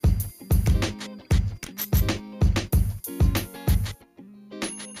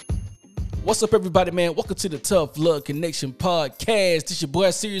What's up, everybody, man? Welcome to the Tuft Love Connection Podcast. This your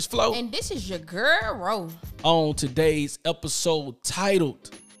boy, Serious Flow. And this is your girl, Ro. On today's episode titled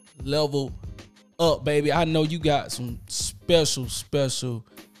Level Up, baby. I know you got some special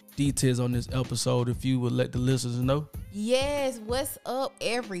details on this episode. If you would let the listeners know. Yes, what's up,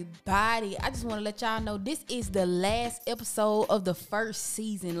 everybody? I just want to let y'all know this is the last episode of the first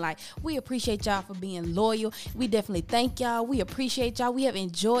season. Like, we appreciate y'all for being loyal. We definitely thank y'all. We appreciate y'all. We have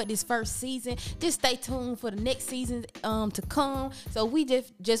enjoyed this first season. Just stay tuned for the next season to come. So we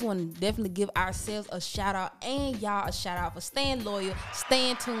just want to definitely give ourselves a shout out and y'all a shout out for staying loyal,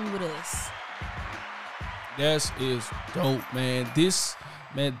 staying tuned with us. That is dope, man. This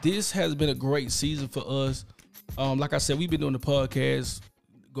has been a great season for us. Like I said, we've been doing the podcast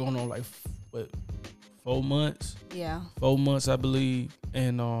going on like 4 months. Yeah. 4 months, I believe.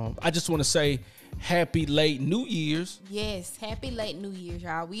 And I just want to say happy late New Year's. Yes, happy late New Year's,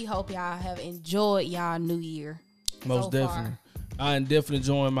 y'all. We hope y'all have enjoyed y'all New Year. Most definitely. I am definitely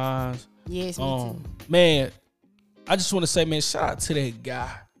enjoying mine. Yes, me too. Man, I just want to say, man, shout out to that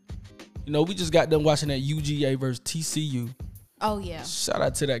guy. You know, we just got done watching that UGA versus TCU. Oh, yeah. Shout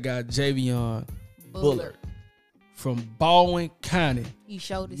out to that guy, Javion Bullard. From Baldwin County, he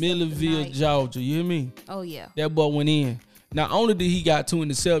showed Millville, Georgia. You hear me? Oh, yeah. That boy went in. Not only did he got 2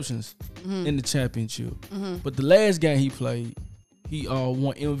 interceptions in the championship, but the last game he played, he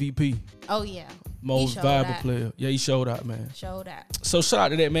won MVP. Oh, yeah. Most valuable player. Yeah, he showed out, man. Showed out. So shout out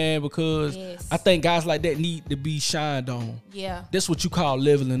to that, man, because I think guys like that need to be shined on. Yeah. That's what you call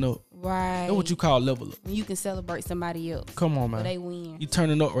leveling up. Right. That's what you call level up. You can celebrate somebody else. Come on, man. So they win. You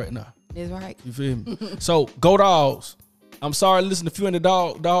turning up right now. That's right. You feel me? So, go Dogs. I'm sorry, listen, if you're in the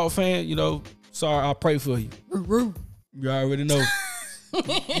dog fan, you know, sorry, I pray for you. You already know.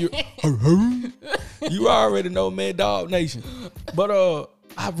 You already know, man, Dog Nation. But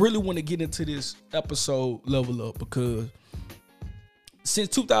I really want to get into this episode Level Up because since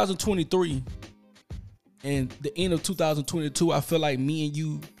 2023 and the end of 2022, I feel like me and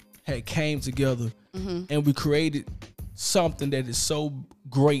you had came together and we created something that is so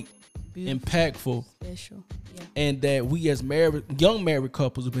great, beautiful, impactful, special, yeah. And that we as young married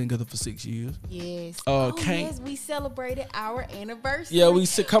couples have been together for 6 years. Yes. Yes, we celebrated our anniversary. Yeah, we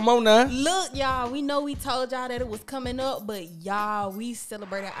said, come on now. Look, y'all, we know we told y'all that it was coming up, but y'all, we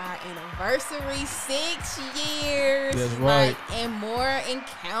celebrated our anniversary 6 years. That's right. And more and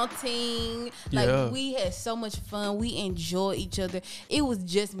counting. Like, we had so much fun. We enjoyed each other. It was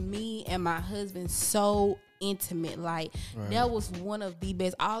just me and my husband so intimate. Like, that was one of the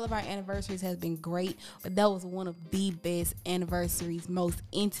best. All of our anniversaries has been great, but that was one of the best anniversaries, most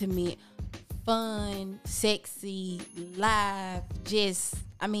intimate, fun, sexy, live. Just,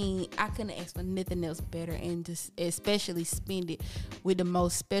 I mean, I couldn't ask for nothing else better, and just especially spend it with the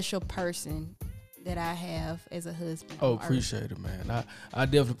most special person that I have as a husband. Oh, appreciate it, man. I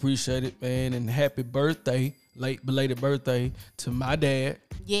definitely appreciate it, man. And happy birthday, late belated birthday to my dad.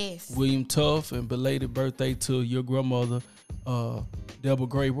 Yes. William Tuft, and belated birthday to your grandmother, Deborah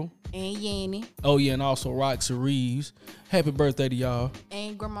Grable. And Yanni. Oh, yeah, and also Roxy Reeves. Happy birthday to y'all.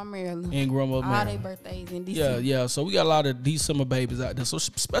 And Grandma Marilyn. And Grandma Marilyn. All their birthdays in DC. Yeah. So we got a lot of these summer babies out there. So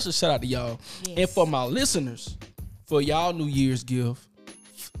special shout out to y'all. Yes. And for my listeners, for y'all New Year's gift,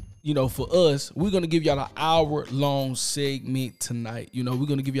 you know, for us, we're going to give y'all an hour-long segment tonight. You know, we're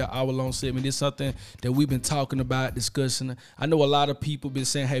going to give y'all an hour-long segment. It's something that we've been talking about, discussing. I know a lot of people been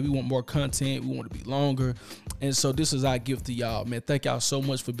saying, hey, we want more content. We want to be longer. And so this is our gift to y'all, man. Thank y'all so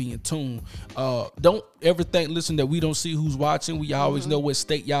much for being tuned. Don't ever think, listen, that we don't see who's watching. We always know what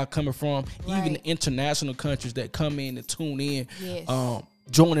state y'all coming from. Right. Even the international countries that come in and tune in. Yes.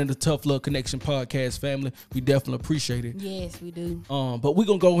 Joining the Tuft Love Connection Podcast family. We definitely appreciate it. Yes, we do. But we're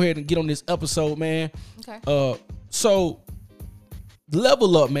going to go ahead and get on this episode, man. Okay. So,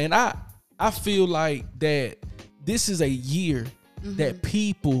 level up, man. I feel like that this is a year that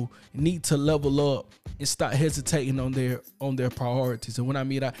people need to level up and stop hesitating on their priorities. And when I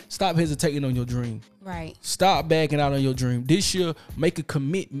mean that, stop hesitating on your dream. Right. Stop backing out on your dream. This year, make a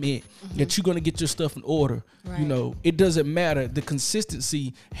commitment that you're going to get your stuff in order. Right. You know, it doesn't matter. The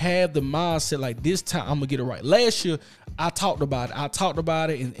consistency, have the mindset like this time I'm going to get it right. Last year, I talked about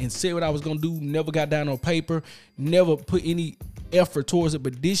it and said what I was going to do. Never got down on paper. Never put any effort towards it.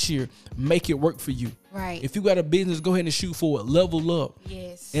 But this year, make it work for you. Right. If you got a business, go ahead and shoot for it. Level up.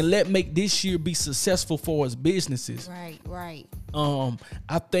 Yes. And make this year be successful for us businesses. Right.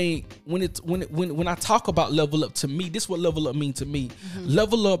 I think when I talk about level up, to me, this is what level up means to me.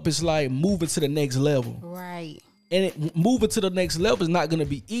 Level up is like moving to the next level. Right. And moving to the next level is not going to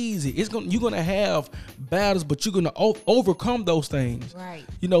be easy. You're going to have battles, but you're going to overcome those things. Right.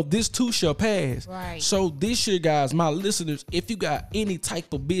 You know, this too shall pass. Right. So this year, guys, my listeners, if you got any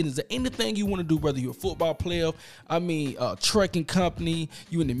type of business or anything you want to do, whether you're a football player, trucking company,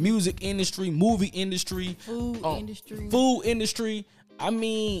 you in the music industry, movie industry, food industry,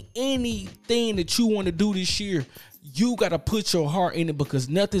 anything that you want to do this year, you got to put your heart in it because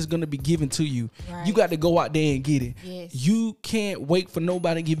nothing's going to be given to you. Right. You got to go out there and get it. Yes. You can't wait for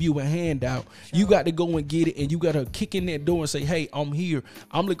nobody to give you a handout. Sure. You got to go and get it, and you got to kick in that door and say, hey, I'm here.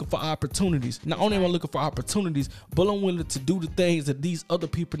 I'm looking for opportunities. Not only am I looking for opportunities, but I'm willing to do the things that these other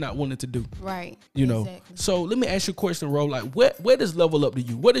people are not willing to do. Right. You know. So let me ask you a question, Ro. Like, where does level up to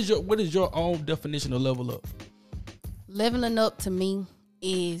you? What is your own definition of level up? Leveling up to me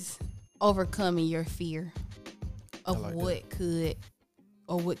is overcoming your fear of like what could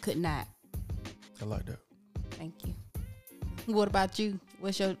or what could not. I like that. Thank you. What about you?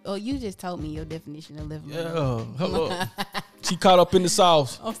 What's your? Oh, you just told me your definition of leveling up. Yeah, hello. She caught up in the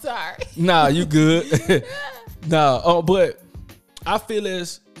sauce. I'm sorry. Nah, you good. But I feel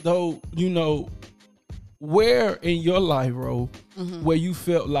as though, where in your life, Ro, where you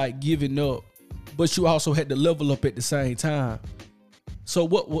felt like giving up, but you also had to level up at the same time. So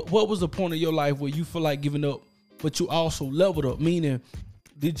what was the point of your life where you feel like giving up, but you also leveled up? Meaning,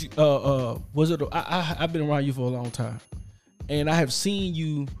 did you I've been around you for a long time, and I have seen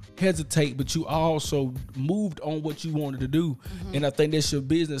you hesitate, but you also moved on what you wanted to do, and I think that's your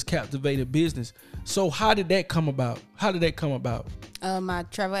business, captivated business. So how did that come about? My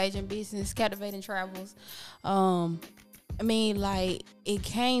travel agent business, Captivating Travels. It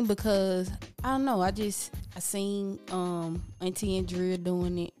came because I don't know. I seen Auntie and Drew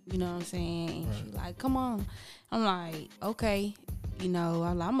doing it. You know what I'm saying? And right. She like, come on. I'm like, okay. I'm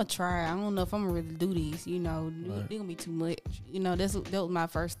gonna try. I don't know if I'm gonna really do this. Right. It's gonna be too much. That was my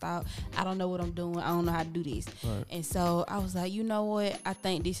first thought. I don't know what I'm doing. I don't know how to do this. Right. And so I was like, you know what? I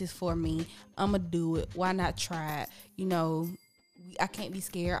think this is for me. I'm gonna do it. Why not try it? I can't be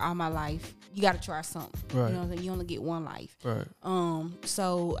scared all my life. You got to try something. Right. You know what I'm saying? You only get one life. Right.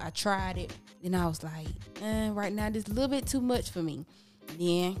 So I tried it, and I was like, right now this is a little bit too much for me.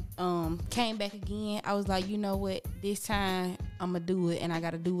 Then came back again. I was like, you know what? This time I'm going to do it, and I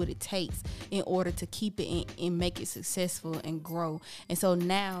got to do what it takes in order to keep it and make it successful and grow. And so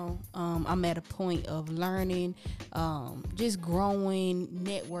now I'm at a point of learning, just growing,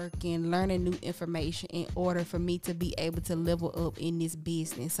 networking, learning new information in order for me to be able to level up in this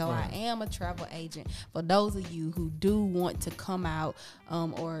business. So right. I am a travel agent. For those of you who do want to come out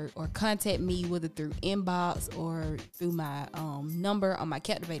or contact me, whether through inbox or through my number on my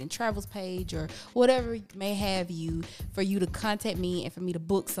Captivating Travels page or whatever may have you, for you to contact me and for me to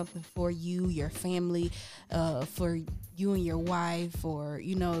book something for you, your family, for you and your wife, or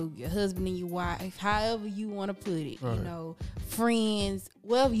your husband and your wife, however you want to put it. Right. Friends,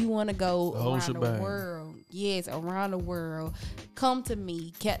 wherever you want to go around the world. Yes, around the world. Come to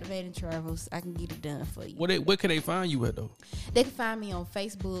me, Captivating Travels. I can get it done for you. Where can they find you at, though? They can find me on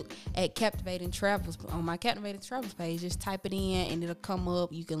Facebook at Captivating Travels. On my Captivating Travels page, just type it in and it'll come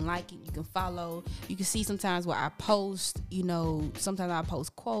up. You can like it. You can follow. You can see sometimes where I post, sometimes I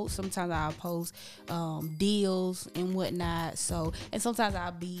post quotes. Sometimes I post deals and whatnot. So, and sometimes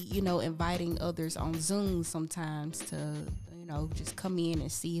I'll be, inviting others on Zoom sometimes to, just come in and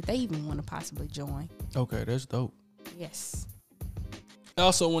see if they even want to possibly join. Okay, that's dope. Yes. I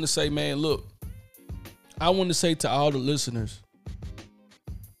also want to say, man, look, I want to say to all the listeners,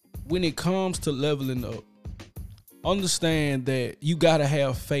 when it comes to leveling up, understand that you got to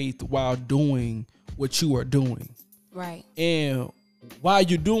have faith while doing what you are doing. Right. And while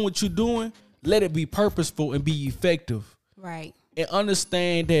you're doing what you're doing, let it be purposeful and be effective. Right. And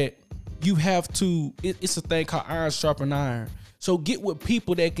understand that you have to, it's a thing called iron sharpen iron. So get with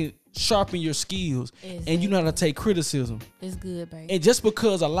people that can sharpen your skills. Exactly. And you know how to take criticism. It's good, baby. And just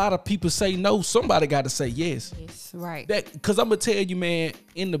because a lot of people say no, somebody got to say yes. Yes, right. Because I'm going to tell you, man,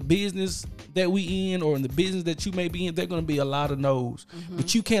 in the business that we in or in the business that you may be in, there going to be a lot of no's. Mm-hmm.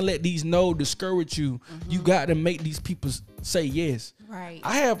 But you can't let these no's discourage you. Mm-hmm. You got to make these people say yes. Right.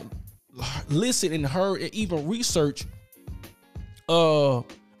 I have listened and heard and even researched a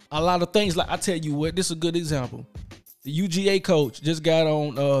lot of things. Like, I tell you what, this is a good example. The UGA coach just got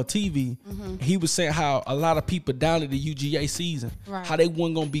on TV. Mm-hmm. He was saying how a lot of people down at the UGA season, right. How they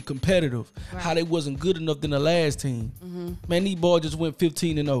weren't going to be competitive, right. How they wasn't good enough than the last team. Mm-hmm. Man, these boys just went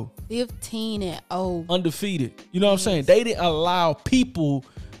 15-0. 15-0. Undefeated. You know what I'm saying? They didn't allow people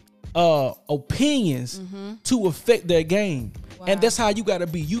opinions to affect their game. Wow. And that's how you got to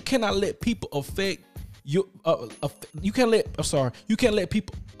be. You cannot let people affect you can't let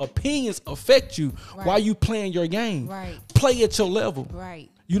people opinions affect you while you playing your game. Right. Play at your level. Right.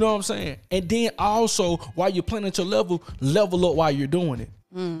 You know what I'm saying? And then also while you're playing at your level up while you're doing it.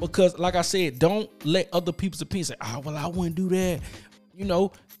 Because like I said, don't let other people's opinions say, well, I wouldn't do that. You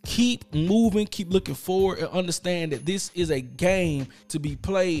know, keep moving, keep looking forward, and understand that this is a game to be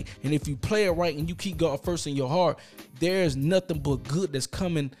played. And if you play it right and you keep going first in your heart, there's nothing but good that's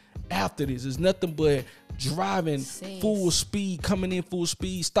coming after this. There's nothing but driving full speed, coming in full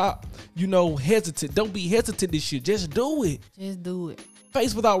speed. Stop, hesitant. Don't be hesitant this year. Just do it. Just do it.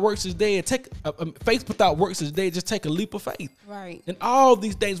 Faith without works is dead. Faith without works is dead. Just take a leap of faith. Right. And all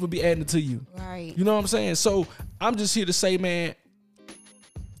these things will be added to you. Right. You know what I'm saying? So I'm just here to say, man,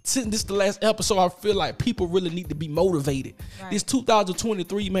 since this is the last episode, I feel like people really need to be motivated. Right. This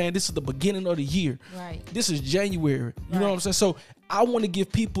 2023, man, this is the beginning of the year. Right. This is January. You know what I'm saying? So I want to give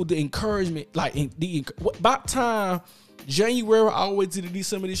people the encouragement, about time January all the way to the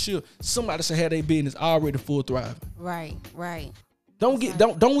December this year, somebody should have their business already full thriving. Right. Right. Don't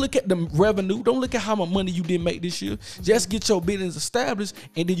look at the revenue. Don't look at how much money you didn't make this year. Just get your business established,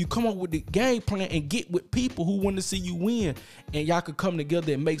 and then you come up with the game plan and get with people who want to see you win, and y'all could come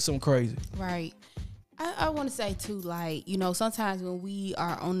together and make something crazy. Right. I want to say too, sometimes when we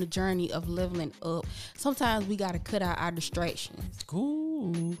are on the journey of leveling up, sometimes we got to cut out our distractions.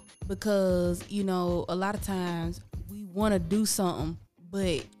 Cool. Because, a lot of times we want to do something,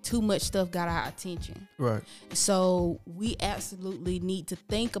 but too much stuff got our attention. Right. So we absolutely need to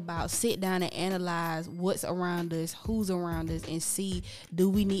sit down and analyze what's around us, who's around us, and see, do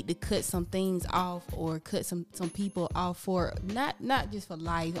we need to cut some things off or cut some people off for, not just for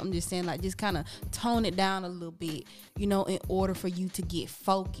life. I'm just saying, just kind of tone it down a little bit, in order for you to get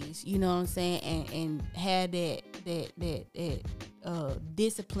focused, you know what I'm saying? And have that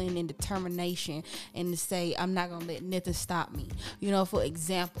discipline and determination, and to say, I'm not going to let nothing stop me. For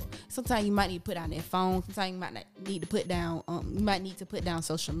example, sometimes you might need to put down that phone. Sometimes you might not need to put down,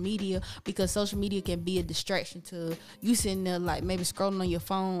 social media, because social media can be a distraction to you sitting there maybe scrolling on your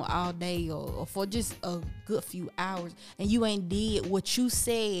phone all day or for just a good few hours, and you ain't did what you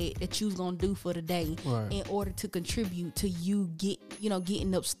said that you was going to do for the day in order to contribute to you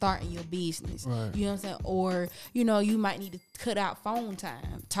getting up, starting your business. Right. You know what I'm saying? Or, you might need to cut out phone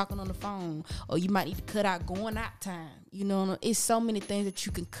time, talking on the phone, or you might need to cut out going out time. It's so many things that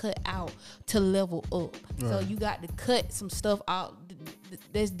you can cut out to level up. Right. So you got to cut some stuff out.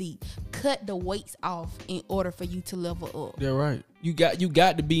 That's deep. Cut the weights off in order for you to level up. Yeah, right. You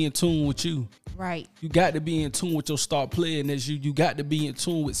got to be in tune with you. Right. You got to be in tune with your start playing as you. You got to be in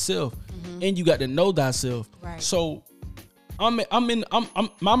tune with self, and you got to know thyself. Right. So I'm my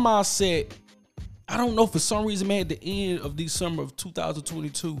mindset. I don't know, for some reason, man, at the end of December of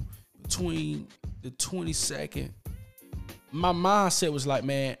 2022, between the 22nd, my mindset was like,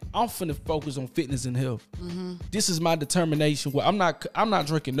 man, I'm finna focus on fitness and health. This is my determination. Well, I'm not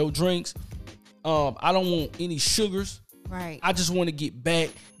drinking no drinks. I don't want any sugars. Right. I just want to get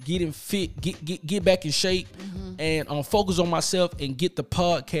back, get in fit, get back in shape, and focus on myself and get the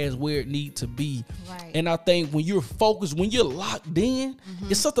podcast where it need to be. Right. And I think when you're focused, when you're locked in,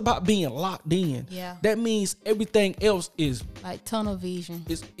 it's something about being locked in. Yeah. That means everything else is like tunnel vision.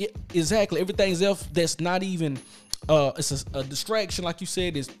 Exactly. Everything else that's not even it's a distraction, like you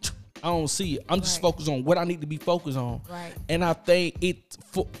said, is I don't see it. I'm just focused on what I need to be focused on. Right. And I think it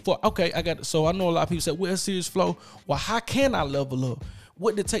so I know a lot of people say, well, serious flow. Well, how can I level up?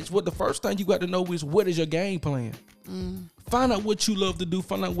 What it takes, the first thing you got to know is, what is your game plan? Find out what you love to do,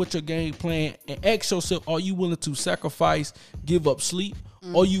 find out what your game plan, and ask yourself, are you willing to sacrifice, give up sleep?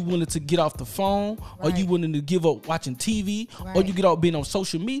 Are you willing to get off the phone? Are you willing to give up watching TV? Or you get off being on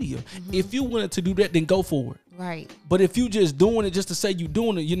social media? If you're willing to do that, then go for it. Right. But if you just doing it just to say you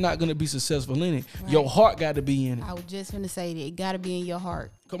doing it, you're not going to be successful in it. Right. Your heart got to be in it. I was just going to say that it got to be in your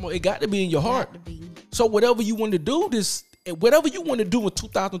heart. Come on, it got to be in your heart. Got to be. So whatever you want to do whatever you want to do in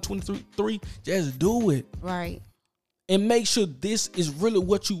 2023, just do it. Right. And make sure this is really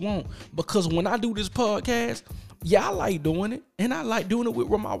what you want. Because when I do this podcast, I like doing it. And I like doing it with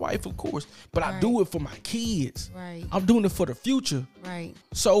my wife, of course. But I do it for my kids. Right. I'm doing it for the future. Right.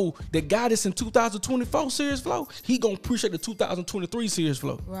 So the guy that's in 2024 Serious Flow, he going to appreciate the 2023 Serious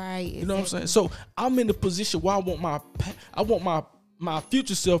Flow. Right. You know what I'm saying? So I'm in the position where I want my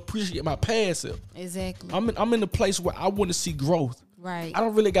future self appreciate my past self. Exactly. I'm in the place where I want to see growth. Right. I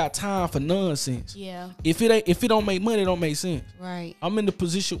don't really got time for nonsense. Yeah. If it don't make money, it don't make sense. Right. I'm in the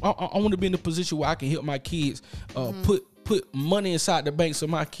position. I want to be in the position where I can help my kids put put money inside the bank so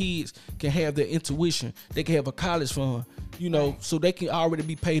my kids can have their intuition. They can have a college fund, so they can already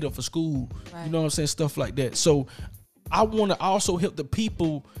be paid up for school. Right. You know what I'm saying? Stuff like that. So I want to also help the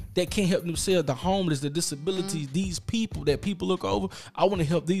people that can't help themselves, the homeless, the disabilities, these people that people look over. I want to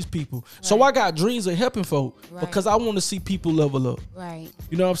help these people. Right. So I got dreams of helping folk because I want to see people level up. Right.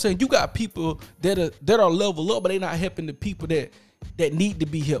 You know what I'm saying? You got people that are level up, but they not helping the people that need to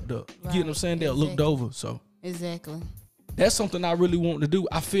be helped up. Right. You know what I'm saying? They're looked over. So exactly. That's something I really want to do.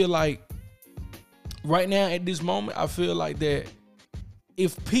 I feel like right now at this moment, I feel like that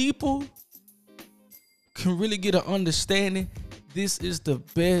if people can really get an understanding, this is the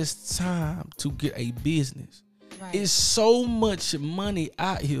best time to get a business. Right. It's so much money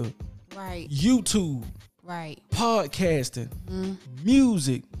out here. Right. YouTube. Right. Podcasting.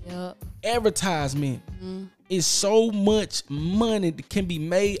 Music. Yep. Advertisement. It's so much money that can be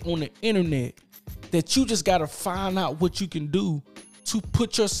made on the internet that you just gotta find out what you can do to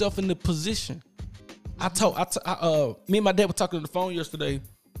put yourself in the position. Me and my dad were talking on the phone yesterday.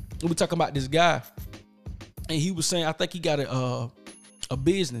 We were talking about this guy. And he was saying, I think he got a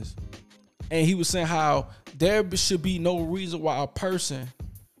business. And he was saying how there should be no reason why a person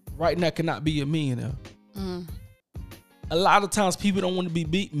right now cannot be a millionaire. A lot of times people don't want to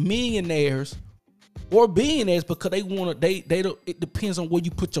be millionaires or billionaires because they want to, they don't, it depends on where you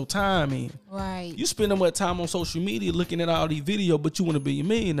put your time in. Right. You spend that much time on social media looking at all these videos, but you want to be a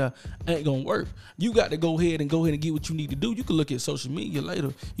millionaire, ain't gonna work. You got to go ahead and get what you need to do. You can look at social media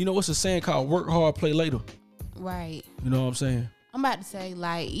later. You know what's a saying called work hard, play later. Right. You know what I'm saying? I'm about to say,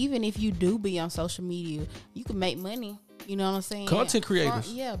 like, even if you do be on social media, you can make money. You know what I'm saying? Content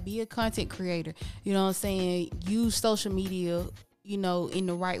creators. Be a content creator. You know what I'm saying? Use social media, in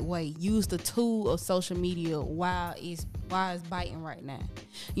the right way. Use the tool of social media while it's biting right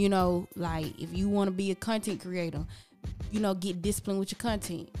now. Like, if you want to be a content creator, get disciplined with your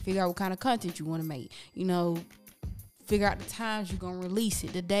content. Figure out what kind of content you want to make. Figure out the times you're going to release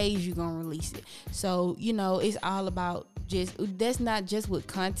it, the days you're going to release it. So, it's all about that's not just with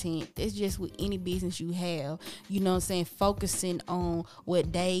content. It's just with any business you have, focusing on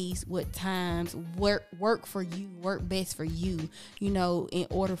what days, what times work for you, work best for you, in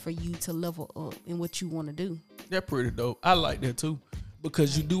order for you to level up in what you want to do. That's pretty dope. I like that too.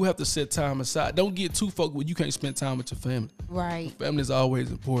 Because you do have to set time aside. Don't get too focused when you can't spend time with your family. Right. Family is always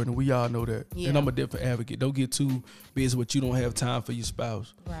important. We all know that. Yeah. And I'm a different advocate. Don't get too busy with you don't have time for your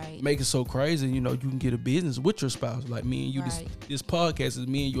spouse. Right. Make it so crazy, you can get a business with your spouse. Like me and you, right. This podcast is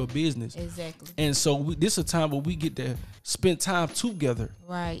me and your business. Exactly. And so this is a time where we get to spend time together.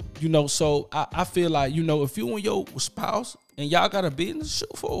 Right. So I feel like, if you and your spouse and y'all got a business,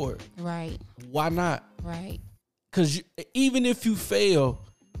 shoot for it. Right. Why not? Right. Because even if you fail,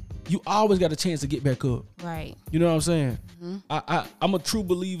 you always got a chance to get back up. Right. You know what I'm saying? Mm-hmm. I'm a true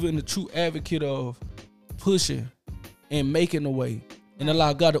believer and a true advocate of pushing and making a way and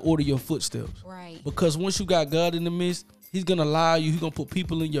allow God to order your footsteps. Right. Because once you got God in the midst, he's going to allow you, he's going to put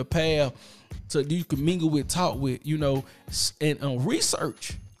people in your path so you can mingle with, talk with, and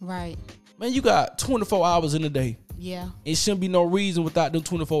research. Right. Man, you got 24 hours in a day. Yeah. It shouldn't be no reason without them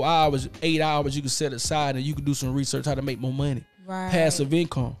 24 hours, 8 hours you can set aside and you can do some research how to make more money. Right. Passive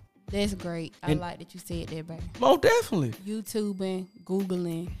income. That's great. I like that you said that, baby. Most definitely. YouTubing,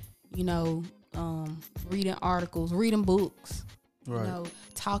 Googling, reading articles, reading books. Right.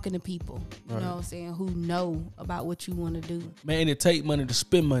 Talking to people, you know what I'm saying, who know about what you want to do. Man, it take money to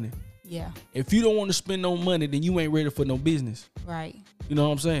spend money. Yeah. If you don't want to spend no money, then you ain't ready for no business. Right. You know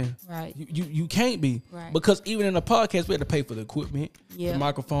what I'm saying? Right. You can't be. Right. Because even in a podcast, we had to pay for the equipment, the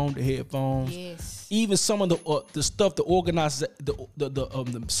microphone, the headphones. Yes. Even some of the stuff to organize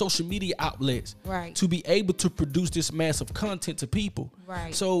the social media outlets. Right. To be able to produce this massive content to people.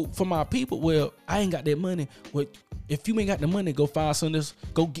 Right. So for my people, well, I ain't got that money. Well, if you ain't got the money, go find some of this.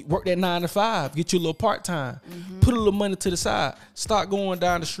 Go work that 9 to 5. Get you a little part time. Mm-hmm. Put a little money to the side. Start going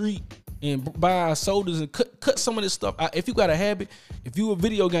down the street and buying sodas and cut some of this stuff. If you got a habit, if you a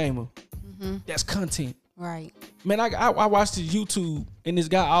video gamer, that's content. Right. Man, I watch this YouTube and this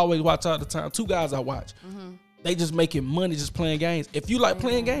guy I always watch all the time. 2 guys I watch. They just making money just playing games. If you like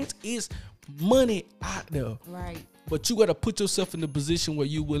playing games, it's money out there. Right. But you got to put yourself in the position where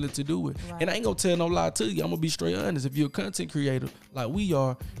you're willing to do it. Right. And I ain't going to tell no lie to you. I'm going to be straight honest. If you're a content creator like we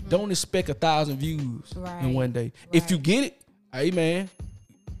are, don't expect 1,000 views in one day. Right. If you get it, hey, man,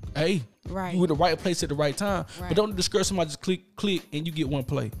 hey, you in the right place at the right time. Right. But don't discourage somebody, just click, and you get 1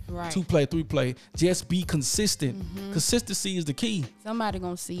 play, 2 play, 3 play. Just be consistent. Consistency is the key. Somebody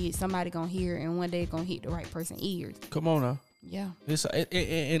going to see it. Somebody going to hear it. And one day it's going to hit the right person's ears. Come on now. Yeah. It's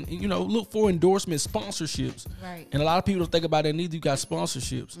and you know, look for endorsement sponsorships. Right. And a lot of people don't think about that neither. You got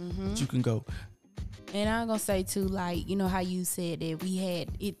sponsorships that you can go. And I'm gonna say too, like, you know how you said that we had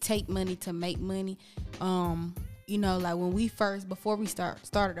it take money to make money. You know, like when we before we started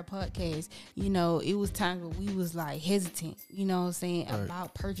the podcast, you know, it was times where we was like hesitant, you know what I'm saying,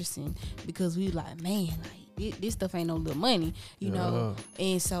 about purchasing, because we like, man, like this stuff ain't no little money, you know.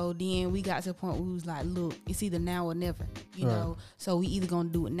 And so then we got to the point where we was like, look, it's either now or never, you know. So we either gonna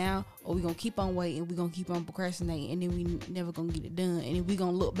do it now or we gonna keep on waiting, we gonna keep on procrastinating, and then we never gonna get it done. And then we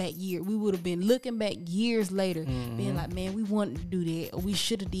gonna look back we would have been looking back years later, being like, man, we wanted to do that, or we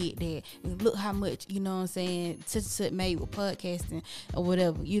should have did that, and look how much, you know what I'm saying, such and such made with podcasting or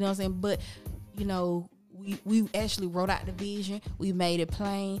whatever, you know what I'm saying. But you know, we actually wrote out the vision, we made it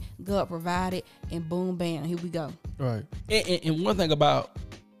plain, God provided, and boom, bam, here we go. Right. And one thing about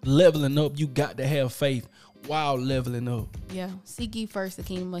leveling up, you got to have faith while leveling up. Yeah. Seek ye first the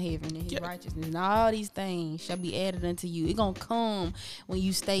kingdom of heaven and his righteousness, and all these things shall be added unto you. It's gonna come when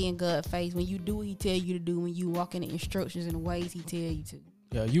you stay in God's face, when you do what he tell you to do, when you walk in the instructions and the ways he tell you to.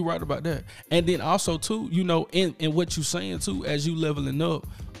 Yeah, you right about that. And then also too, you know, in what you saying too, as you leveling up,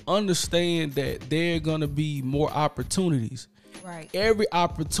 understand that there are gonna be more opportunities. Right. Every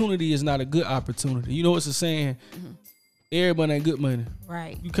opportunity is not a good opportunity. You know what's a saying? Everybody ain't good money.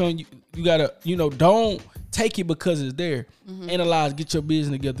 Right. You gotta, you know, don't take it because it's there. Analyze, get your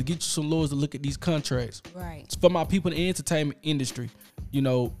business together, get you some lawyers to look at these contracts. Right. It's for my people in the entertainment industry. You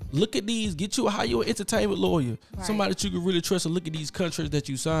know, look at these, hire you an entertainment lawyer. Right. Somebody that you can really trust, and look at these contracts that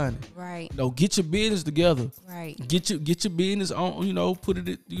you signing. Right. You know, get your business together. Right. Get your business on, you know, put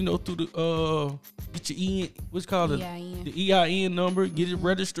it, you know, through the get your what's called EIN. The EIN number, get it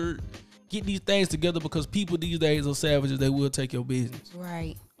registered. Get these things together, because people these days are savages. They will take your business.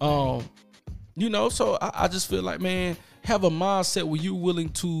 Right. You know, so I just feel like, man, have a mindset where you're willing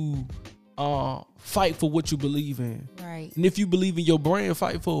to fight for what you believe in. Right. And if you believe in your brand,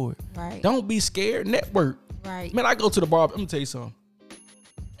 fight for it. Right. Don't be scared. Network. Right. Man, I go to the barber. I'm gonna tell you something.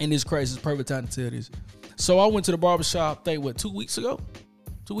 And this crazy, it's perfect time to tell this. So I went to the barbershop, 2 weeks ago?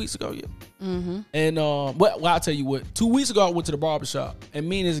 2 weeks ago, yeah. And well, I'll tell you what. 2 weeks ago, I went to the barbershop, and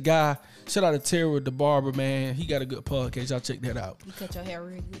me and this guy, shout out to Terry the barber, man. He got a good podcast. Y'all check that out. He cut your hair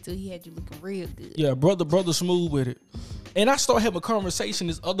real good too. He had you looking real good. Yeah, brother smooth with it. And I started having a conversation.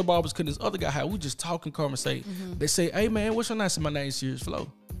 This other barbers, cause this other guy had, we just talking, conversate. They say, "Hey man, what's your name?" I said, "My name's Serious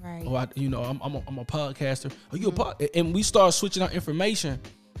Flow." Right. Or I'm a podcaster. Are you a pod? And we start switching out information,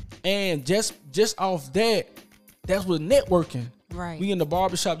 and just off that, that's what networking. Right. We in the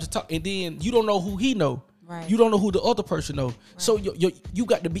barbershop just talk, and then you don't know who he know. Right. You don't know who the other person know. Right. So you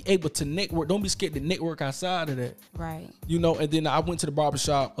got to be able to network. Don't be scared to network outside of that. Right. You know, and then I went to the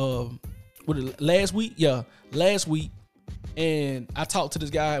barbershop last week? Yeah, last week. And I talked to this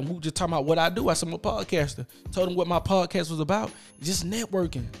guy, and we were just talking about what I do. I said I'm a podcaster. Told him what my podcast was about. Just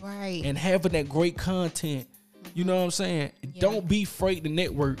networking. Right. And having that great content. You know what I'm saying? Yeah. Don't be afraid to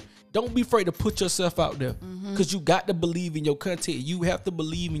network. Don't be afraid to put yourself out there. Because you got to believe in your content. You have to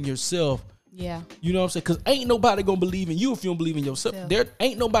believe in yourself. Yeah. You know what I'm saying? Because ain't nobody going to believe in you if you don't believe in yourself. There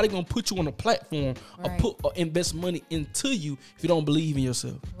ain't nobody going to put you on a platform or invest money into you if you don't believe in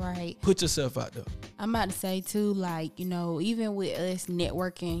yourself. Right. Put yourself out there. I'm about to say too, like, you know, even with us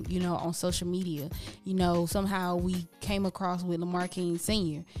networking, you know, on social media, you know, somehow we came across with Lamar King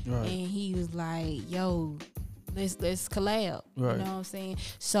Sr. Right. And he was like, yo, let's collab. Right. You know what I'm saying?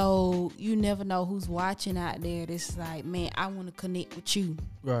 So you never know who's watching out there. That's like, man, I want to connect with you.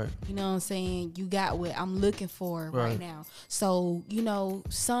 Right. You know what I'm saying? You got what I'm looking for right now. So, you know,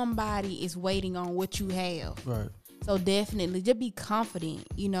 somebody is waiting on what you have. Right. So definitely just be confident,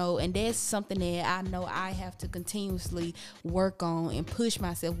 you know, and that's something that I know I have to continuously work on and push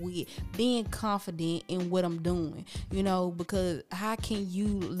myself with, being confident in what I'm doing, you know, because how can you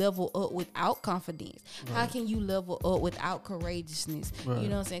level up without confidence? Right. How can you level up without courageousness? Right. You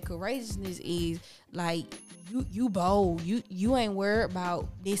know what I'm saying? Courageousness is like you bold. You ain't worried about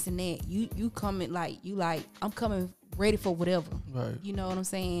this and that. You coming like I'm coming ready for whatever. Right. You know what I'm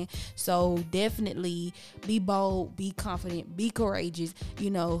saying? So definitely be bold, be confident, be courageous,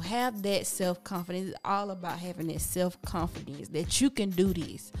 you know, have that self-confidence. It's all about having that self-confidence that you can do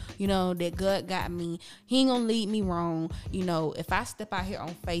this, you know, that God got me. He ain't gonna lead me wrong. You know, if I step out here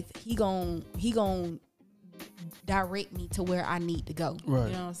on faith, he gon' direct me to where I need to go. Right.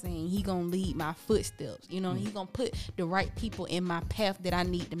 You know what I'm saying? He gonna lead my footsteps. You know, he gonna put the right people in my path that I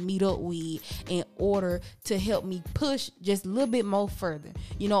need to meet up with in order to help me push just a little bit more further,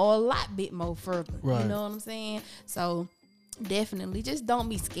 you know, or a lot bit more further. Right. You know what I'm saying? So Definitely. Just don't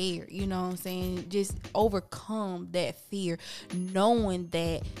be scared. You know what I'm saying? Just overcome that fear, knowing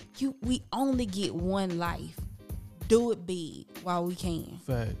that we only get one life. Do it big while we can.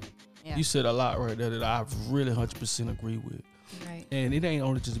 Fact. Yeah. You said a lot right there that I really 100% agree with. Right. And it ain't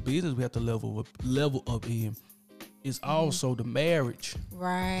only just business we have to level up in. It's also the marriage.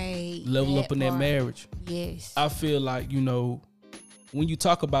 Right. Level up in that marriage. Yes. I feel like, you know, when you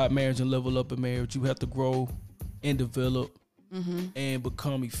talk about marriage and level up in marriage, you have to grow and develop and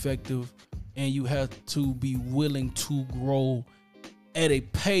become effective. And you have to be willing to grow at a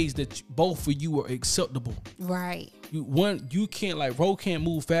pace that both of you are acceptable. Right. You can't, like, Ro can't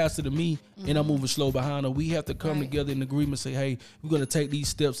move faster than me and I'm moving slow behind her. We have to come together in agreement, say, hey, we're going to take these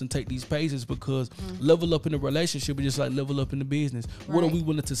steps and take these paces, because level up in the relationship is just like level up in the business. Right. What are we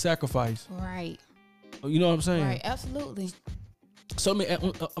willing to sacrifice? Right. You know what I'm saying? Right, absolutely. So I'm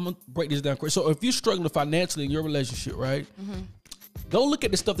going to break this down quick. So if you're struggling financially in your relationship, right, go look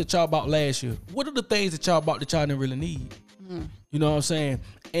at the stuff that y'all bought last year. What are the things that y'all bought that y'all didn't really need? You know what I'm saying?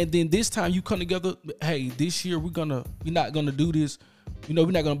 And then this time you come together, hey, this year we're not gonna do this. You know,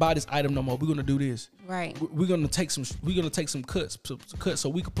 we're not gonna buy this item no more. We're gonna do this. Right. We're gonna take some cuts so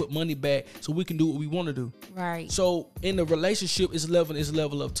we can put money back so we can do what we want to do. Right. So in the relationship, it's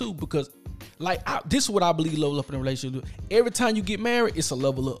level up too, because this is what I believe level up in a relationship. Every time you get married, it's a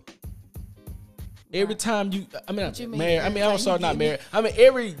level up. Every time married. I'm sorry, not married. I mean,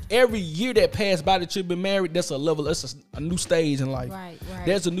 every year that passed by that you've been married, that's a level. That's a new stage in life. Right.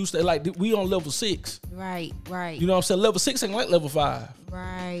 There's a new stage. Like, we on level 6. Right. You know what I'm saying? Level 6 ain't like level 5.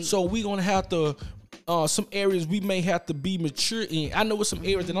 Right. So we gonna have to. Some areas we may have to be mature in. I know with some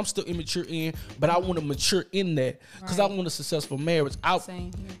areas that I'm still immature in, but I want to mature in that because I want a successful marriage.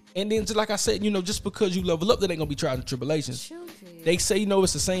 Same here. And then, just like I said, you know, just because you level up, that ain't gonna be trials and tribulations. They say, you know,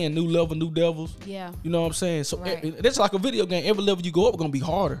 it's the saying, new level, new devils. Yeah. You know what I'm saying? So that's like a video game. Every level you go up, it's gonna be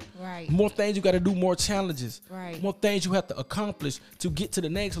harder. Right. More things you got to do, more challenges. Right. More things you have to accomplish to get to the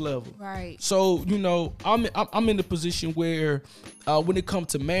next level. Right. So, you know, I'm in the position where when it comes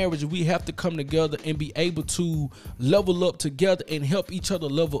to marriage, we have to come together and be able to level up together and help each other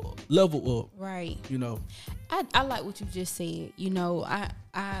level up. Right. You know. I like what you just said. You know,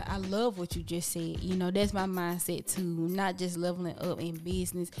 I love what you just said. You know, that's my mindset too. Not just leveling up in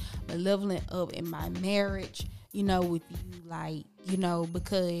business, but leveling up in my marriage, you know, with you, like, you know,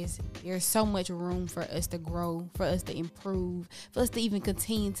 because there's so much room for us to grow, for us to improve, for us to even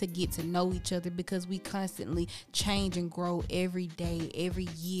continue to get to know each other, because we constantly change and grow every day, every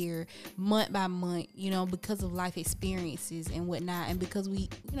year, month by month, you know, because of life experiences and whatnot. And because we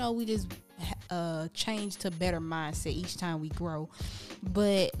just change to better mindset each time we grow.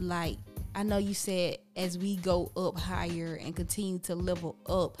 But like, I know you said as we go up higher and continue to level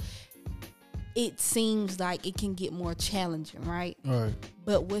up, it seems like it can get more challenging, right? Right.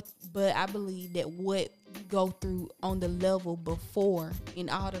 But I believe that what you go through on the level before, in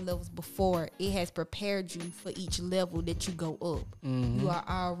all the levels before, it has prepared you for each level that you go up. You are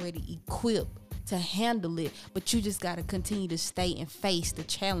already equipped to handle it, but you just got to continue to stay and face the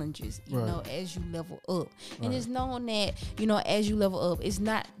challenges, you know, as you level up. And it's known that, you know, as you level up, it's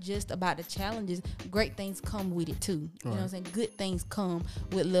not just about the challenges. Great things come with it too. You know what I'm saying? Good things come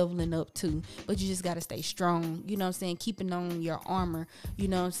with leveling up too. But you just got to stay strong, you know what I'm saying? Keeping on your armor, you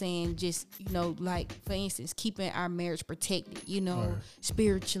know what I'm saying? Just, you know, like, for instance, keeping our marriage protected, you know,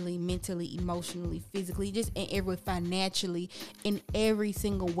 spiritually, mentally, emotionally, physically, just in every, financially, in every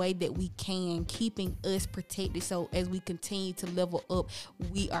single way that we can, keeping us protected. So as we continue to level up,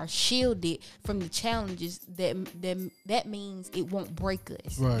 we are shielded from the challenges that means it won't break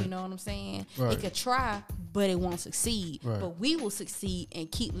us. You know what I'm saying? It could try, but it won't succeed. But we will succeed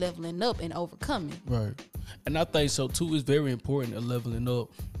and keep leveling up and overcoming. Right. And I think so too. It's very important to leveling up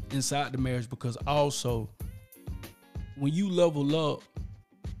inside the marriage, because also when you level up,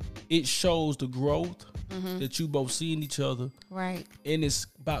 it shows the growth that you both see in each other. Right. And it's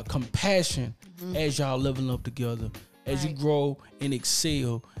about compassion as y'all leveling up together, as you grow and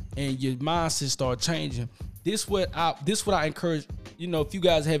excel and your mindset start changing. This what I encourage, you know, if you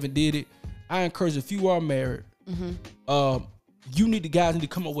guys haven't did it, I encourage, if you are married, you need to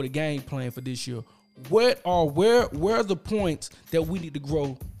come up with a game plan for this year. Where are the points that we need to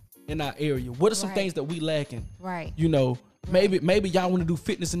grow in our area? What are some things that we lacking? Right. You know, maybe y'all want to do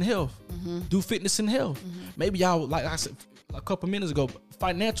fitness and health. Do fitness and health. Maybe y'all, like I said a couple minutes ago,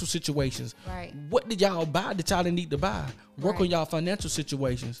 financial situations. Right. What did y'all buy that y'all didn't need to buy? Work on y'all financial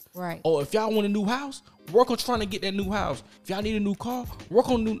situations. Right. Or if y'all want a new house, work on trying to get that new house. If y'all need a new car, work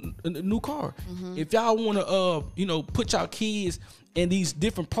on a new car. If y'all want to, you know, put y'all kids in these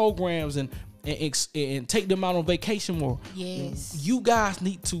different programs and and take them out on vacation more. Yes. You guys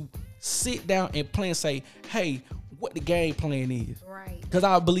need to sit down and plan, say, hey, what the game plan is. Right. Because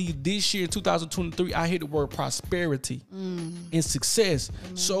I believe this year, 2023, I hear the word prosperity and success.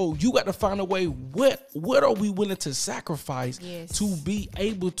 So you got to find a way, what are we willing to sacrifice to be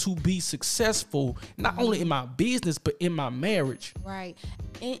able to be successful, not only in my business, but in my marriage. Right.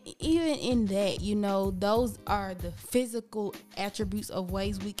 And even in that, you know, those are the physical attributes of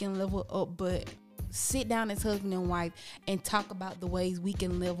ways we can level up, but sit down as husband and wife and talk about the ways we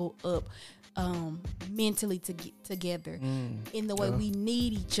can level up mentally to get together in the way we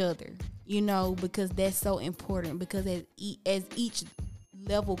need each other, you know, because that's so important, because as each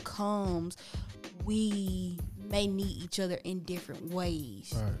level comes, we may need each other in different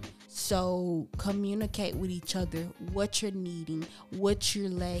ways. Right. So communicate with each other what you're needing, what you're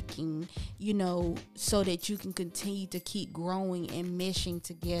lacking, you know, so that you can continue to keep growing and meshing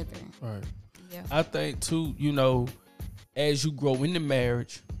together. Right. Yeah. I think too, you know, as you grow in the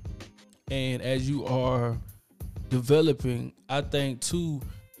marriage and as you are developing, I think too,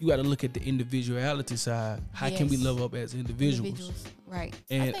 you got to look at the individuality side. How can we level up as individuals? Right.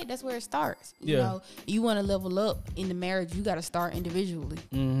 And I think that's where it starts. You know, you want to level up in the marriage, you got to start individually.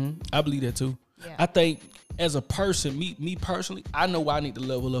 I believe that too. Yeah. I think as a person, me personally, I know what I need to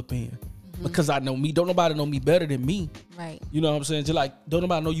level up in. Because I know me. Don't nobody know me better than me. Right. You know what I'm saying? Just like, don't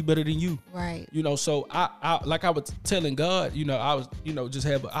nobody know you better than you. Right. You know, so I like I was telling God, you know, I was, you know,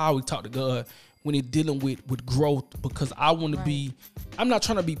 I always talk to God when he's dealing with growth, because I want to be, I'm not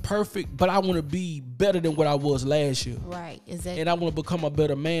trying to be perfect, but I want to be better than what I was last year. Right. Exactly. And I want to become a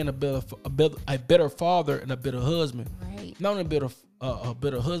better man, a better father, and a better husband. Right. Not only a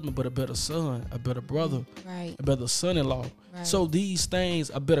better husband, but a better son, a better brother, a better son-in-law. Right. So these things,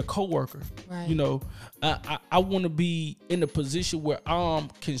 a better coworker. Right. You know, I want to be in a position where I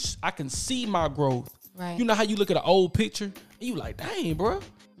can see my growth. Right. You know how you look at an old picture and you like, dang, bro.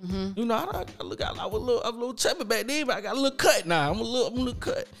 You know, I look out, I was a little chubby back then, but I got a little cut now. I'm a little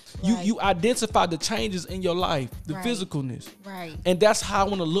cut. Right. You identify the changes in your life, the physicalness. Right. And that's how I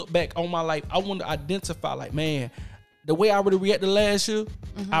want to look back on my life. I want to identify, like, man, the way I really reacted last year,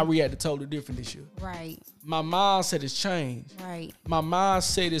 I reacted totally different this year. Right. My mindset has changed. Right. My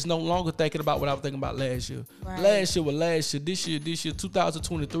mindset is no longer thinking about what I was thinking about last year. Right. Last year was last year. This year,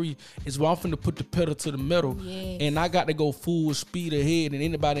 2023 is where I'm finna put the pedal to the metal. Yes. And I got to go full speed ahead, and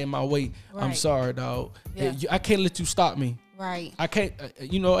anybody in my way, I'm sorry, dog. Yeah. I can't let you stop me. Right. I can't,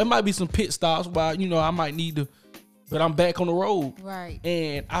 you know, it might be some pit stops while, you know, I might need to, but I'm back on the road. Right.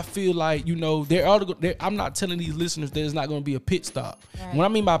 And I feel like, you know, I'm not telling these listeners there's not going to be a pit stop. Right. When I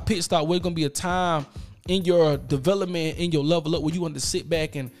mean by pit stop, there's going to be a time in your development, in your level up, where you want to sit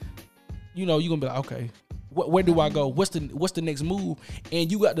back and, you know, you're going to be like, okay, where do I go? What's the next move?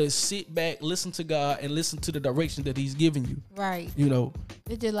 And you got to sit back, listen to God, and listen to the direction that he's giving you. Right. You know.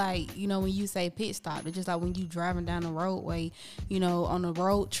 It's just like, you know, when you say pit stop, it's just like when you driving down the roadway, you know, on a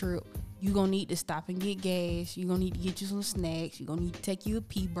road trip, you're going to need to stop and get gas. You're going to need to get you some snacks. You're going to need to take you a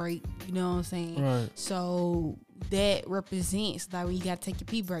pee break. You know what I'm saying? Right. So that represents, like, when you got to take your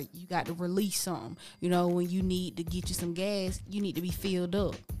pee break, you got to release something. You know, when you need to get you some gas, you need to be filled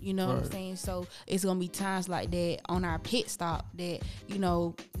up. You know what I'm saying? So it's going to be times like that on our pit stop that, you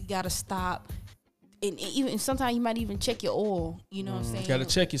know, we got to stop. And even sometimes you might even check your oil. You know what I'm saying? You got to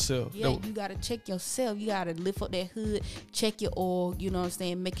check yourself. Yeah, you got to check yourself. You got to lift up that hood, check your oil. You know what I'm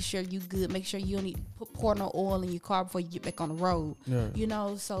saying? Making sure you good. Make sure you don't need to pour no oil in your car before you get back on the road. Yeah. You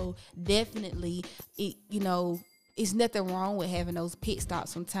know, so definitely, you know, it's nothing wrong with having those pit stops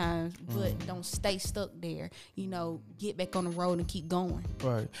sometimes, but don't stay stuck there. You know, get back on the road and keep going.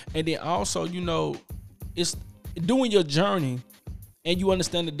 Right. And then also, you know, it's doing your journey and you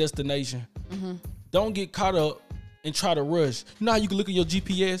understand the destination. Don't get caught up and try to rush. You know how you can look at your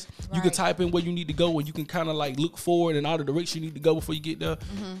GPS? Right. You can type in where you need to go, and you can kind of like look forward and all the direction you need to go before you get there.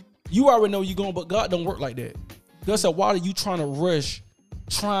 You already know where you're going, but God don't work like that. God said, why are you trying to rush,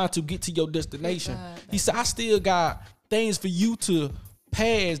 trying to get to your destination? He said, I still got things for you to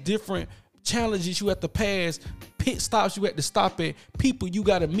pass, different challenges you have to pass, pit stops you have to stop at, people you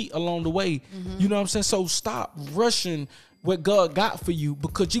got to meet along the way. You know what I'm saying? So stop rushing what God got for you,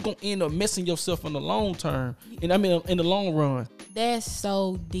 because you're going to end up messing yourself in the long term. And I mean, in the long run. That's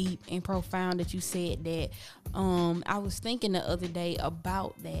so deep and profound that you said that. I was thinking the other day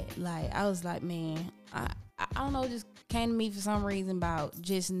about that. Like, I was like, man, I don't know, just came to me for some reason about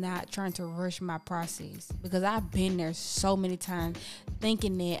just not trying to rush my process, because I've been there so many times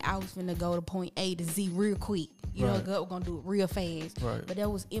thinking that I was finna go to point A to Z real quick. You know, God, we're gonna do it real fast. Right. But that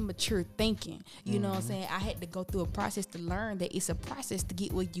was immature thinking. You know what I'm saying? I had to go through a process to learn that it's a process to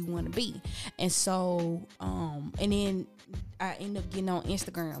get where you want to be. And so, and then I ended up getting on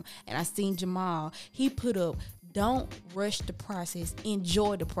Instagram and I seen Jamal. He put up, don't rush the process.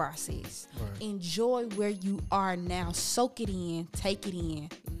 Enjoy the process. Right. Enjoy where you are now. Soak it in. Take it in.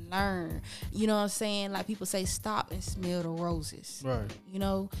 Learn. You know what I'm saying? Like people say, stop and smell the roses. Right. You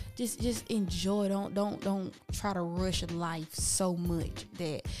know, just enjoy. Don't try to rush life so much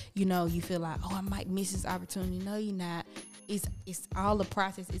that, you know, you feel like, oh, I might miss this opportunity. No, you're not. It's all the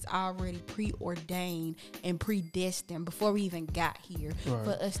process. It's already preordained and predestined before we even got here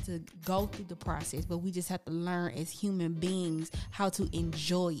for us to go through the process. But we just have to learn as human beings how to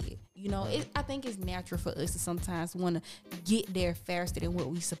enjoy it. You know, I think it's natural for us to sometimes want to get there faster than what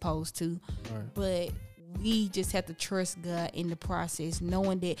we supposed to. But we just have to trust God in the process,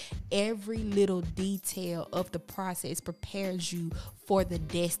 knowing that every little detail of the process prepares you for the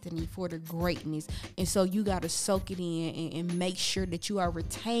destiny, for the greatness. And so you got to soak it in and make sure that you are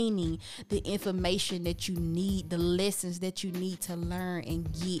retaining the information that you need, the lessons that you need to learn and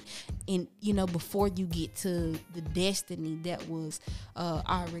get in, you know, before you get to the destiny that was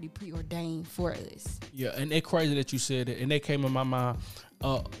already preordained for us. Yeah, and it's crazy that you said it, and that came in my mind.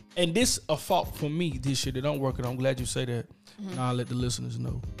 And this a fault for me this year that I'm working on. I'm glad you say that. And I'll let the listeners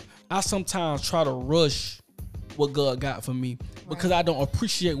know. I sometimes try to rush what God got for me because I don't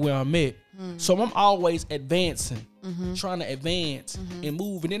appreciate where I'm at. So I'm always advancing, trying to advance and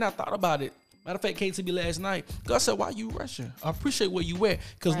move. And then I thought about it. Matter of fact, came to me last night. God said, why you rushing? I appreciate where you at.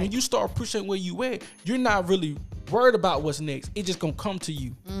 Because when you start appreciating where you at, you're not really worried about what's next. It's just going to come to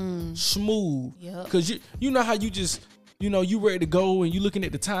you smooth. Because you know how you just... You know, you ready to go and you looking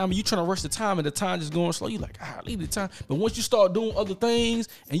at the time and you trying to rush the time and the time just going slow. You like, leave the time. But once you start doing other things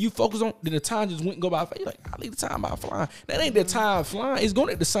and you focus on, then the time just went and go by. You like, leave the time by flying. That ain't the time flying. It's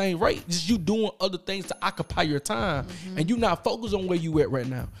going at the same rate. Just you doing other things to occupy your time. And you not focused on where you at right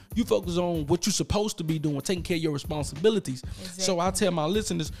now. You focus on what you're supposed to be doing, taking care of your responsibilities. Exactly. So I tell my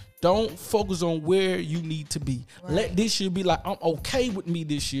listeners, don't focus on where you need to be. Let this year be like, I'm okay with me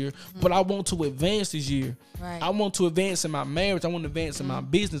this year, but I want to advance this year. I want to advance in my marriage. I want to advance in my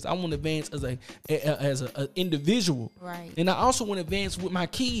business. I want to advance as a individual. And I also want to advance with my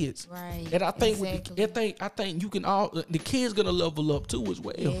kids. And I think I think you can all the kids gonna level up too as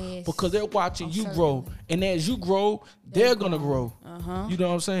well because they're watching you grow. And as you grow, they're gonna grow. You know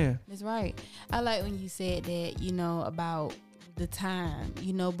what I'm saying? That's right. I like when you said that, you know, about the time,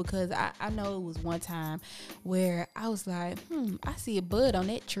 you know, because I know it was one time where I was like, I see a bud on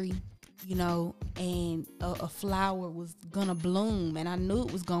that tree, you know, and a flower was gonna bloom, and I knew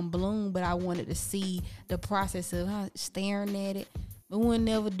it was gonna bloom, but I wanted to see the process of staring at it. But we'll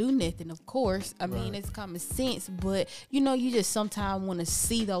never do nothing, of course. I mean, it's common sense, but, you know, you just sometimes want to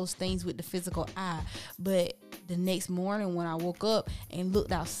see those things with the physical eye. But the next morning when I woke up and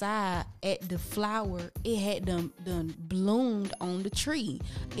looked outside at the flower, it had done bloomed on the tree.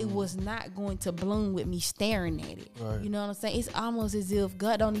 It was not going to bloom with me staring at it. You know what I'm saying? It's almost as if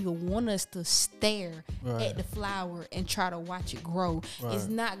God don't even want us to stare at the flower and try to watch it grow. It's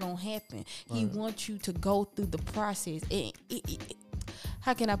not going to happen. He wants you to go through the process.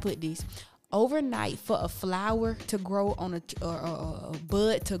 How can I put this? Overnight, for a flower to grow on a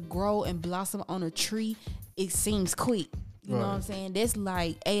bud to grow and blossom on a tree, it seems quick. You know what I'm saying? That's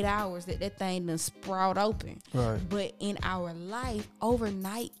like 8 hours that thing done sprout open. But in our life,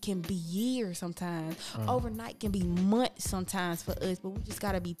 overnight can be years sometimes. Overnight can be months sometimes for us. But we just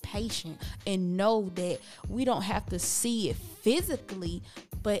got to be patient and know that we don't have to see it physically,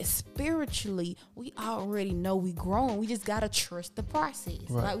 but spiritually, we already know we growing. We just got to trust the process.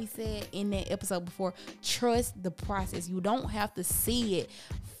 Like we said in that episode before, trust the process. You don't have to see it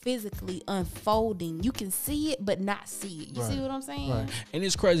physically unfolding. You can see it, but not see it. You see what I'm saying? And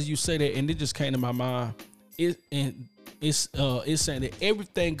it's crazy you say that, and it just came to my mind. It's saying that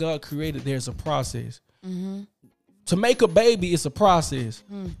everything God created, there's a process. To make a baby, it's a process.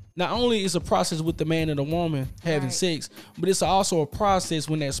 Not only is a process with the man and the woman having sex, but it's also a process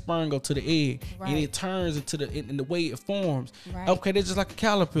when that sperm go to the egg and it turns into the way it forms. Okay, that's just like a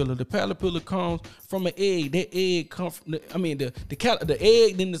caterpillar. The caterpillar comes from an egg. That egg comes from the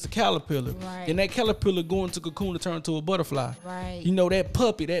egg, then it's a caterpillar. And that caterpillar go into cocoon to turn into a butterfly. You know, that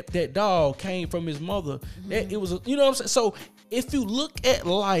puppy, that dog came from his mother. That it was, you know what I'm saying? So if you look at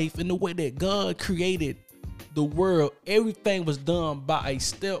life in the way that God created the world, everything was done by a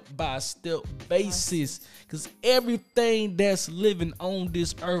step basis. Because everything that's living on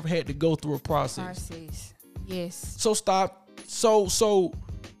this earth had to go through a process. Yes. So So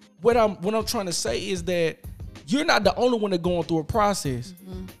what I'm trying to say is that you're not the only one that's going through a process.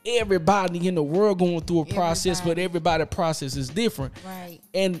 Everybody in the world going through a process, but everybody's process is different. Right.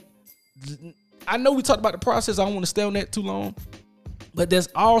 And I know we talked about the process. I don't want to stay on that too long. But there's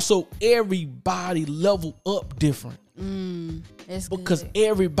also everybody level up different. That's because good.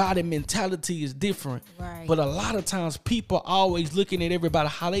 Everybody mentality is different. Right. But a lot of times people are always looking at everybody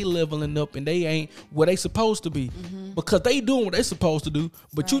how they leveling up and they ain't where they supposed to be. Because they doing what they supposed to do,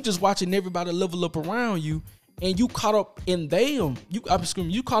 but you just watching everybody level up around you. And you caught up in them. You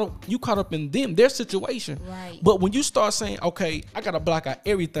caught up in them, their situation. Right. But when you start saying, okay, I gotta block out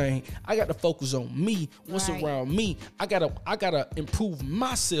everything. I gotta focus on me, what's around me. I gotta improve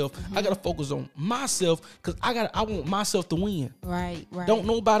myself. I gotta focus on myself because I want myself to win. Right. Don't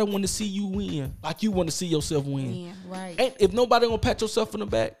nobody want to see you win like you want to see yourself win. Yeah, right. And if nobody gonna pat yourself on the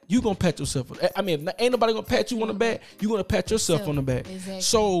back, you gonna pat yourself. I mean, if ain't nobody gonna pat you on the back, you gonna pat yourself on the back. Exactly.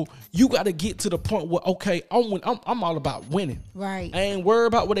 So you gotta get to the point where, okay, I'm all about winning. Right. I ain't worried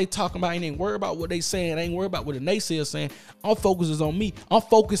about what they talking about. I ain't worried about what they saying. I ain't worried about what the naysayers saying. I'm focusing on me. I'm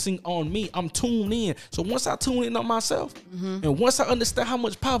focusing on me. I'm tuned in. So once I tune in on myself, and once I understand how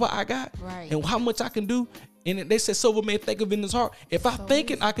much power I got, and how much I can do, and they said, "Sober man think of in his heart." If I think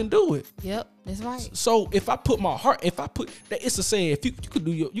it, I can do it. Yep, that's right. So if I put my heart, it's a saying. If you could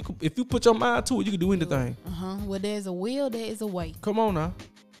do if you put your mind to it, you can do anything. Well, there's a will, there is a way. Come on now.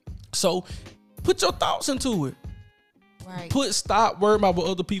 So put your thoughts into it. Right. Stop worrying about what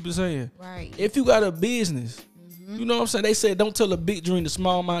other people saying. Right. If you got a business, you know what I'm saying? They said don't tell a big dream to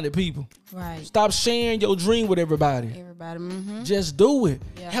small-minded people. Right. Stop sharing your dream with everybody. Just do it.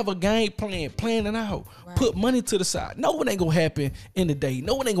 Yeah. Have a game plan. Plan it out. Right. Put money to the side. No one ain't gonna happen in the day.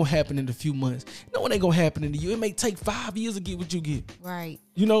 No one ain't gonna happen in a few months. No one ain't gonna happen in the year. It may take 5 years to get what you get. Right.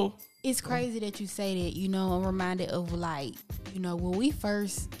 You know? It's crazy that you say that. You know, I'm reminded of when we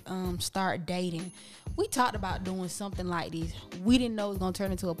first start dating, we talked about doing something like this. We didn't know it was going to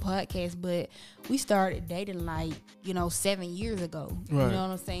turn into a podcast, but we started dating 7 years ago. Right. You know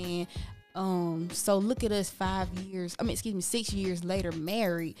what I'm saying? So look at us 6 years later,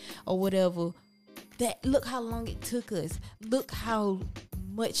 married or whatever. Look how long it took us. Look how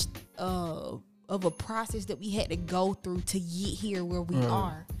much of a process that we had to go through to get here where we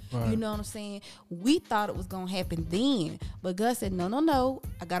are. Right. You know what I'm saying? We thought it was going to happen then. But God said, no.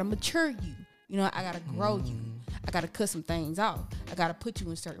 I got to mature you. You know, I got to grow you. I got to cut some things off. I got to put you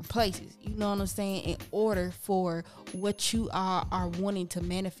in certain places. You know what I'm saying? In order for what you are wanting to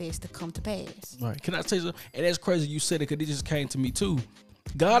manifest to come to pass. Right. Can I say something? And that's crazy you said it because it just came to me too.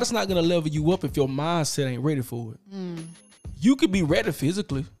 God is not going to level you up if your mindset ain't ready for it. You could be ready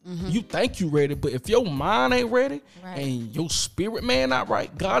physically. You think you ready, but if your mind ain't ready and your spirit man not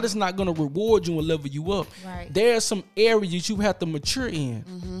right, God is not going to reward you and level you up. Right. There are some areas you have to mature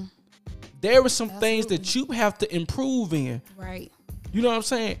in. There are some things that you have to improve in. Right. You know what I'm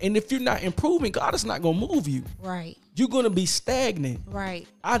saying? And if you're not improving, God is not going to move you. Right. You're going to be stagnant. Right.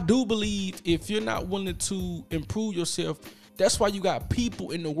 I do believe if you're not willing to improve yourself, that's why you got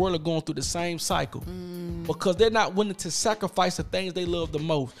people in the world are going through the same cycle because they're not willing to sacrifice the things they love the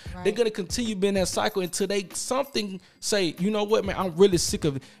most. Right. They're going to continue being that cycle until they say, you know what, man, I'm really sick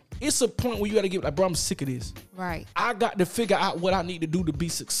of it. It's a point where you got to get like, bro, I'm sick of this. Right. I got to figure out what I need to do to be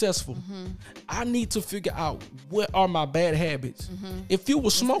successful. I need to figure out what are my bad habits. If you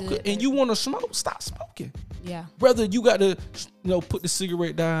were smoker and you want to smoke, stop smoking. Yeah. Whether you got to, put the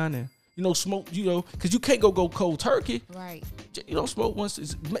cigarette down and smoke, because you can't go cold turkey. Right. Smoke once.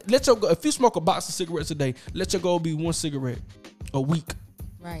 If you smoke a box of cigarettes a day, let your goal be 1 cigarette a week.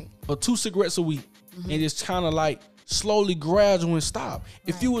 Right. Or 2 cigarettes a week. And it's kind of like slowly gradual and stop.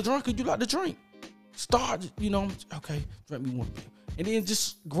 If you were drunk and you like to drink, start, okay, drink me 1 beer. And then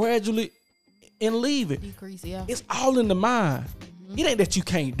just gradually and leave it. Decrease, yeah. It's all in the mind. It ain't that you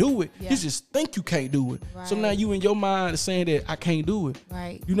can't do it. Yeah. You just think you can't do it. Right. So now you in your mind saying that I can't do it.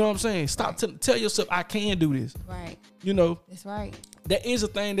 Right. You know what I'm saying? Stop. Tell yourself I can do this. Right. That's right. That is a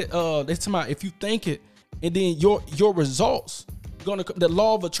thing that that's talking about. If you think it, and then your results gonna come. The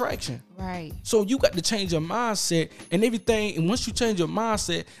law of attraction. Right. So you got to change your mindset and everything. And once you change your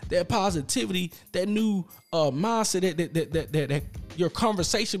mindset, that positivity, that new mindset, that your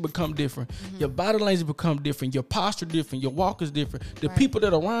conversation become different. Your body language become different. Your posture different. Your walk is different. The people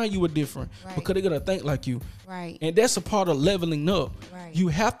that are around you are different because they're gonna think like you. Right. And that's a part of leveling up. Right. You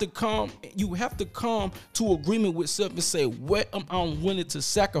have to come to agreement with self and say, what am I willing to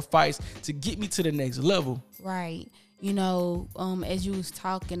sacrifice to get me to the next level? Right. You know, as you was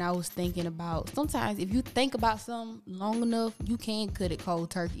talking, I was thinking about sometimes if you think about something long enough, you can cut it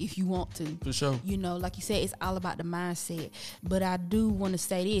cold turkey if you want to. For sure. You know, like you said, it's all about the mindset. But I do want to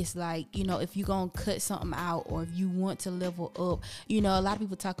say this, like, you know, if you're going to cut something out or if you want to level up, you know, a lot of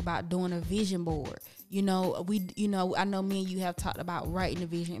people talk about doing a vision board. You know, I know me and you have talked about writing a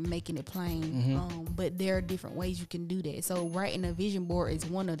vision and making it plain, but there are different ways you can do that. So writing a vision board is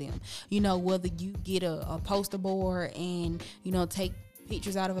one of them. You know, whether you get a poster board and, you know, take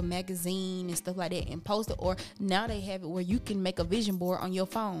pictures out of a magazine and stuff like that and post it, or now they have it where you can make a vision board on your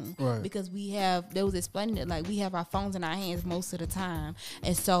phone. Right. Because they was explaining it, like we have our phones in our hands most of the time.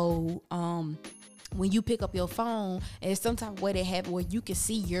 And so, when you pick up your phone, and some type of way they have it where you can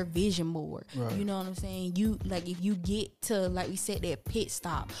see your vision board. Right. You know what I'm saying? You like if you get to, like we said, that pit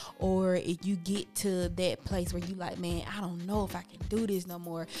stop, or if you get to that place where you like, man, I don't know if I can do this no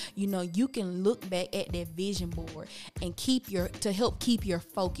more. You know, you can look back at that vision board and to help keep your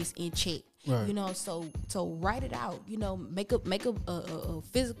focus in check. Right. You know, so write it out. You know, make a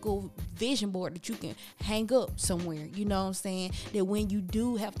physical vision board that you can hang up somewhere. You know what I'm saying? That when you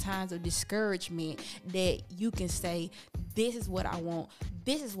do have times of discouragement, that you can say, this is what I want.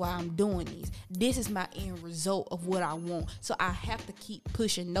 This is why I'm doing this. This is my end result of what I want. So I have to keep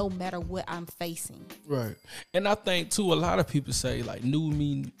pushing no matter what I'm facing. Right. And I think too, a lot of people say like new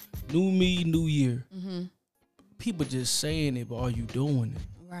me, new year. Mm-hmm. People just saying it, but are you doing it?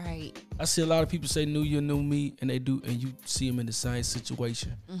 Right. I see a lot of people say new year, new me, and they do, and you see them in the same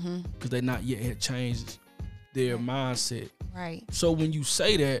situation because they not yet had changed their mindset. Right. So when you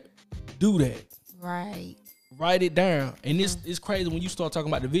say that, do that. Right. Write it down. And it's crazy when you start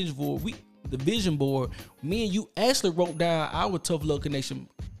talking about the vision board. Me and you actually wrote down our Tuft Love Connection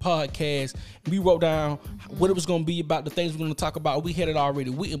podcast. We wrote down what it was going to be about, the things we're going to talk about. We had it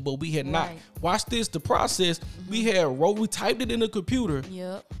already written, but we had not. Watch this, the process. We typed it in the computer.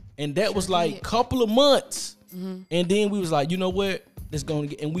 Yep. And that was like a couple of months. And then we was like, you know what? Let's go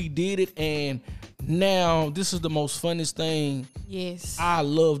and we did it. And now this is the most funnest thing. Yes. I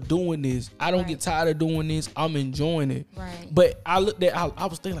love doing this. I don't get tired of doing this. I'm enjoying it. Right. But I looked at, I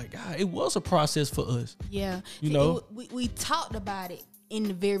was thinking like, God, it was a process for us. Yeah. You know? We talked about it in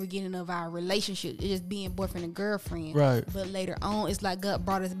the very beginning of our relationship, just being boyfriend and girlfriend. Right. But later on, it's like God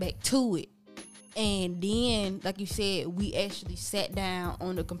brought us back to it. And then, like you said, we actually sat down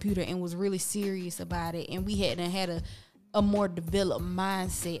on the computer and was really serious about it. And we had a more developed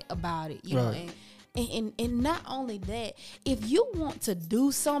mindset about it, you know. And not only that, if you want to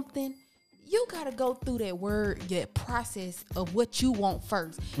do something, you got to go through that process of what you want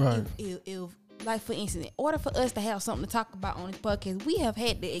first. Right. If like, for instance, in order for us to have something to talk about on this podcast, we have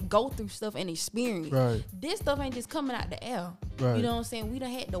had to go through stuff and experience. Right. This stuff ain't just coming out the air. Right. You know what I'm saying? We done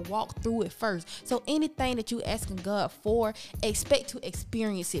had to walk through it first. So anything that you asking God for, expect to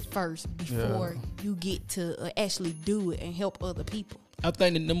experience it first before you get to actually do it and help other people. I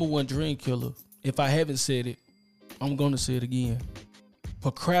think the number one dream killer, if I haven't said it, I'm going to say it again.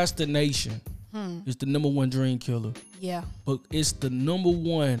 Procrastination is the number one dream killer. Yeah. But it's the number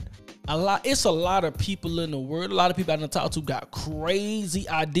one. It's a lot of people in the world. A lot of people I done talked to got crazy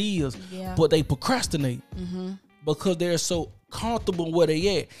ideas, but they procrastinate because they're so comfortable where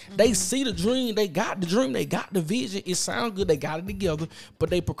they at. They see the dream, they got the vision. It sounds good, they got it together, but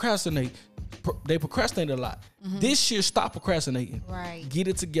they procrastinate. They procrastinate a lot. This year, stop procrastinating. Right. Get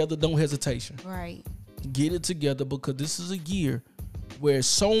it together. Don't hesitation. Right. Get it together because this is a year where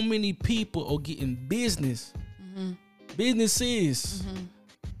so many people are getting businesses.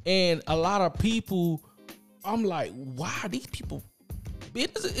 And a lot of people, I'm like, wow, these people,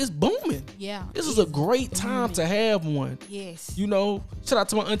 business is booming. Yeah. This is a great time to have one. Yes. You know, shout out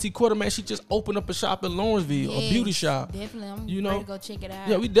to my auntie Quarterman. She just opened up a shop in Lawrenceville, a beauty shop. Definitely. I'm ready to go check it out.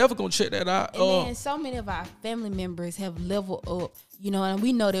 Yeah, we definitely gonna check that out. And then so many of our family members have leveled up, you know, and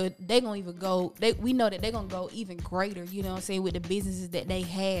we know that they're gonna even go, we know that they're gonna go even greater, you know what I'm saying, with the businesses that they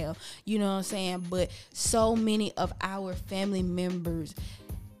have, you know what I'm saying? But so many of our family members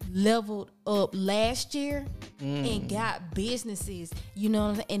leveled up last year and got businesses, you know what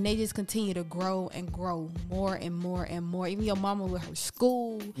I'm saying? And they just continue to grow and grow more and more and more. Even your mama with her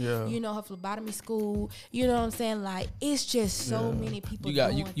school, you know, her phlebotomy school, you know what I'm saying? Like, it's just so many people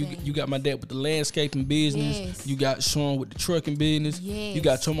you got my dad with the landscaping business. Yes. You got Sean with the trucking business. Yes. You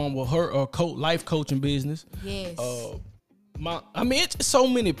got your mom with her life coaching business. Yes. It's so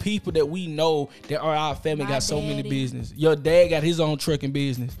many people that we know that are our family got so many business. Your dad got his own trucking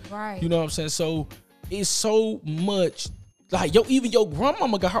business. Right. You know what I'm saying? So it's so much. Like even your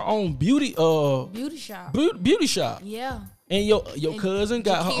grandmama got her own beauty shop. Beauty shop. Yeah. And your cousin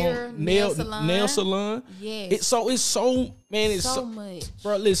got her own nail salon. Yes. It's so much.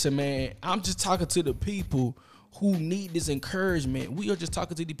 Bro, listen, man. I'm just talking to the people who need this encouragement. We are just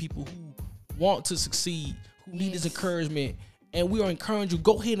talking to the people who want to succeed, who need this encouragement. And we are encouraging you,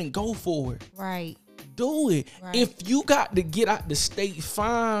 go ahead and go for it. Right. Do it. Right. If you got to get out the state,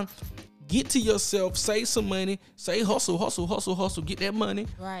 fine. Get to yourself, save some money, say hustle, get that money.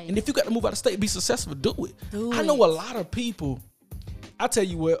 Right. And if you got to move out of state, be successful, do it. I know a lot of people. I tell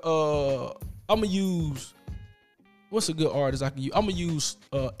you what, I'm going to use, what's a good artist I can use? I'm going to use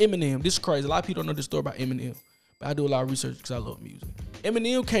Eminem. This is crazy. A lot of people don't know this story about Eminem. But I do a lot of research because I love music.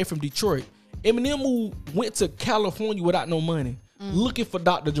 Eminem came from Detroit. Eminem went to California without no money, looking for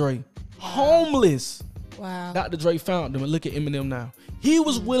Dr. Dre. Homeless. Wow. Dr. Dre found him, and look at Eminem now. He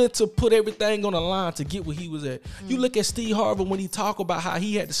was willing to put everything on the line to get where he was at. You look at Steve Harvey when he talk about how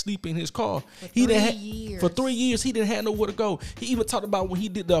he had to sleep in his car. For 3 years, he didn't have nowhere to go. He even talked about when he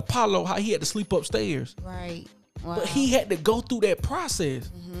did the Apollo, how he had to sleep upstairs. Right. Wow. But he had to go through that process.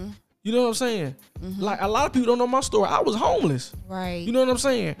 You know what I'm saying? Like, a lot of people don't know my story. I was homeless. Right. You know what I'm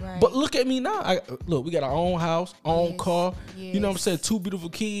saying? Right. But look at me now. Look, we got our own house, own car. Yes. You know what I'm saying? 2 beautiful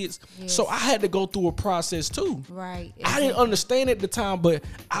kids. Yes. So I had to go through a process too. Right. I didn't understand at the time, but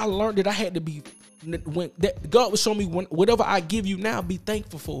I learned that I had to be, God would show me whatever I give you now, be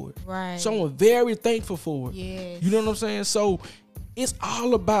thankful for it. Right. So I'm very thankful for it. Yes. You know what I'm saying? So it's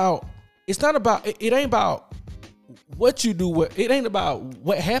all about, it ain't about what you do. It ain't about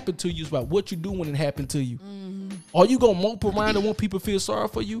what happened to you. It's about what you do when it happened to you. Are you gonna mope around and want people to feel sorry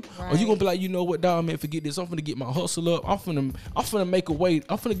for you? Right. Or you gonna be like, you know what, dog, man, forget this. I'm finna get my hustle up. I'm finna make a way.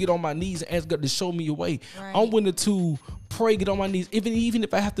 I'm finna get on my knees and ask God to show me a way. Right. I'm willing to pray, get on my knees, even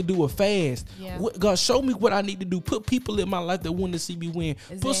if I have to do a fast. Yeah. God, show me what I need to do. Put people in my life that want to see me win.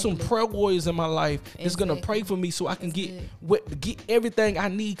 Exactly. Put some prayer warriors in my life that's gonna pray for me so I can get everything I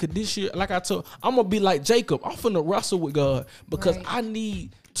need. Cause this year, like I told, I'm gonna be like Jacob. I'm finna wrestle with God because I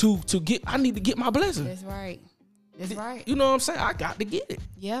need to get my blessing. That's right. That's right. You know what I'm saying? I got to get it.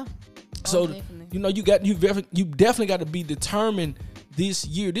 Yeah. So definitely. You know, you definitely got to be determined this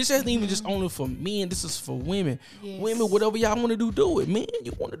year. This isn't even just only for men. This is for women. Yes. Women, whatever y'all want to do it. Men,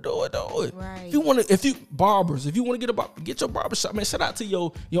 you want to do it. Right. If you want to get your barber shop, man. Shout out to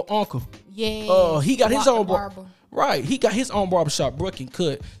your uncle. Yeah. He got his own barber. Right. He got his own barbershop, Brook and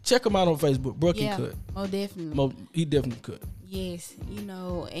Cut. Check him out on Facebook, Brook and Cut. Oh, definitely. He definitely could. Yes,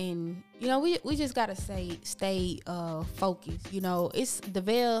 we just gotta stay focused. You know, it's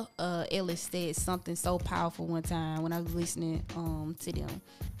DeVale Ellis said something so powerful one time when I was listening to them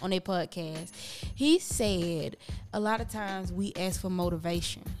on their podcast. He said a lot of times we ask for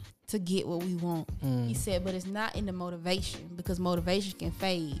motivation to get what we want. He said, but it's not in the motivation because motivation can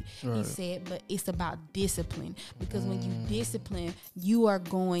fade. Right. He said, but it's about discipline because when you discipline, you are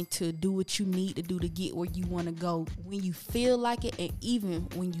going to do what you need to do to get where you want to go when you feel like it and even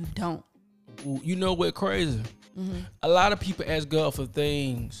when you don't. You know what crazy? A lot of people ask God for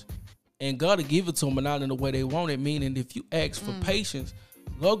things and God will give it to them but not in the way they want it. Meaning if you ask for patience,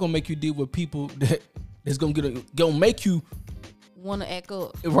 God gonna make you deal with people that's gonna make you want to act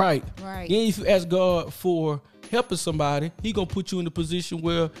up. Right. Then if you ask God for helping somebody, he gonna put you in a position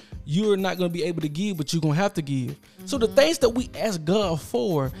where you're not gonna be able to give, but you're gonna have to give. So the things that we ask God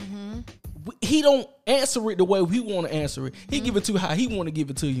for, he don't answer it the way we want to answer it. He give it to you how he want to give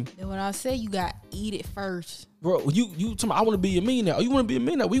it to you. And when I say you got to eat it first. Bro, you tell me I want to be a millionaire. Oh, you want to be a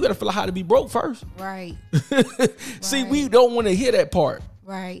millionaire? We gotta feel like how to be broke first. Right. See, we don't want to hear that part.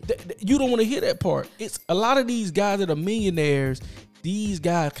 Right. You don't want to hear that part. It's a lot of these guys that are millionaires. These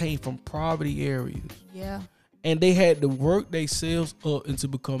guys came from poverty areas. Yeah. And they had to work themselves up and to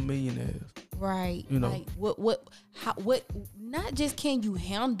become millionaires. Right. You know. Like what not just can you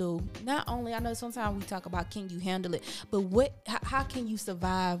handle, not only I know sometimes we talk about can you handle it, but how can you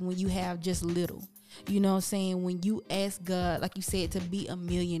survive when you have just little? You know what I'm saying? When you ask God, like you said, to be a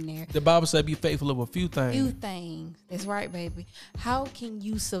millionaire. The Bible said be faithful of a few things. Few things. That's right, baby. How can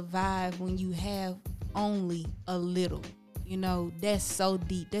you survive when you have only a little? You know, that's so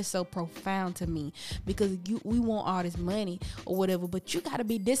deep. That's so profound to me because we want all this money or whatever, but you got to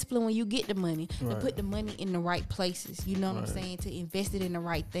be disciplined when you get the money to put the money in the right places. You know what I'm saying? To invest it in the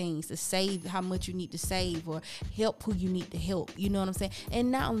right things, to save how much you need to save or help who you need to help. You know what I'm saying? And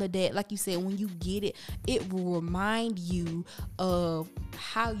not only that, like you said, when you get it, it will remind you of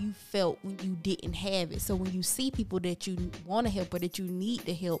how you felt when you didn't have it. So when you see people that you want to help or that you need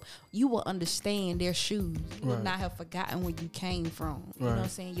to help, you will understand their shoes. You will not have forgotten where you came from. You know what I'm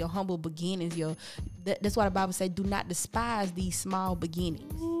saying? Your humble beginnings. That's why the Bible says, do not despise these small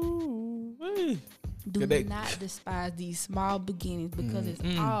beginnings. Ooh, hey. Do not despise these small beginnings because it's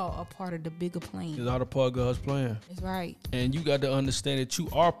all a part of the bigger plan. It's all a part of God's plan. That's right. And you got to understand that you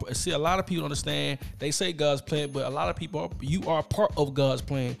are. See, a lot of people understand. They say God's plan, but a lot of people you are part of God's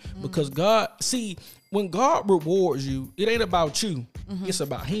plan because God. See, when God rewards you, it ain't about you. It's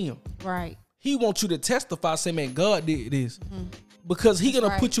about Him. Right. He wants you to testify, say, "Man, God did this." Because He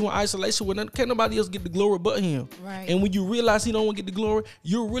gonna put you in isolation where can't nobody else get the glory but Him. Right. And when you realize He don't want to get the glory,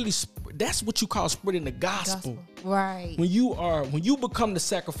 you're really that's what you call spreading the gospel. Right. When you become the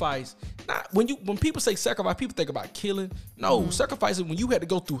sacrifice. Not when people say sacrifice, people think about killing. No, sacrifice is when you had to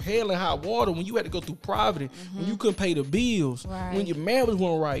go through hell and high water, when you had to go through poverty, when you couldn't pay the bills, when your marriage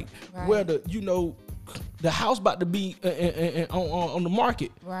wasn't right, where the house about to be on the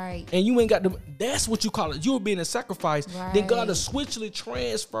market, right? And you ain't got that's what you call it. You're being a sacrifice. Right. Then God will switchly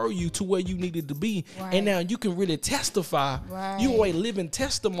transfer you to where you needed to be, and now you can really testify. Right. You are a living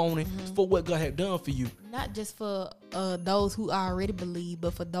testimony for what God had done for you. Not just for those who already believe,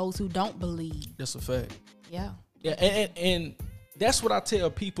 but for those who don't believe. That's a fact. Yeah. Yeah, and that's what I tell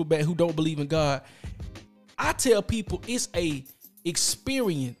people back who don't believe in God. I tell people it's a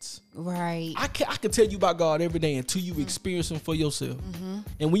experience. Right. I can tell you about God every day until you experience Him for yourself.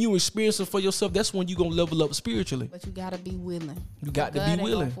 And when you experience Him for yourself, that's when you're going to level up spiritually. But you got to be willing. You got to be willing. God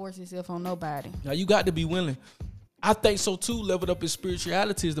ain't gonna force yourself on nobody. Now you got to be willing. I think so too. Level up in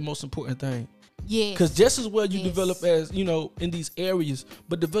spirituality is the most important thing. Yeah. Because just as well you develop as, in these areas,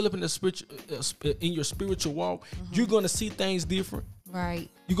 but developing in your spiritual walk, you're going to see things different. Right.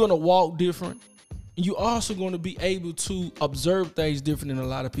 You're going to walk different. And you're also going to be able to observe things different than a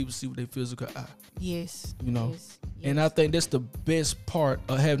lot of people see with their physical eye. Yes. Yes. And I think that's the best part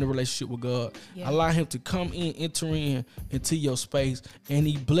of having a relationship with God. Yeah. Allow Him to come in, enter into your space, and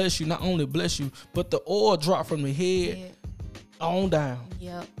He bless you. Not only bless you, but the oil drop from the head on down.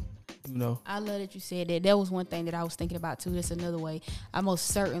 Yep. I love that you said that. That was one thing that I was thinking about too. That's another way. I most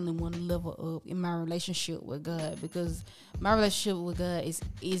certainly want to level up in my relationship with God, because my relationship with God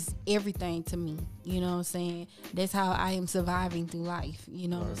is everything to me. You know what I'm saying? That's how I am surviving through life. You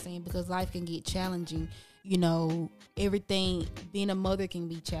know what I'm saying? Because life can get challenging. Everything, being a mother can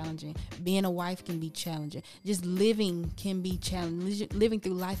be challenging. Being a wife can be challenging. Just living can be challenging. Living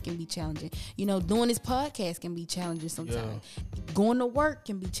through life can be challenging. Doing this podcast can be challenging sometimes. Yeah. Going to work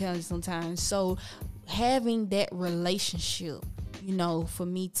can be challenging sometimes. So having that relationship, for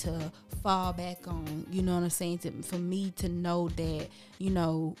me to fall back on, you know what I'm saying? For me to know that,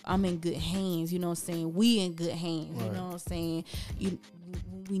 I'm in good hands, you know what I'm saying? We in good hands, you know what I'm saying?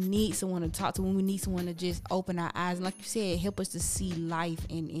 We need someone to talk to, when we need someone to just open our eyes. And like you said, help us to see life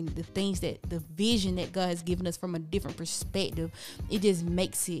and the things the vision that God has given us from a different perspective. It just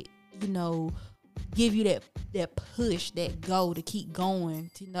makes it, give you that push, that go to keep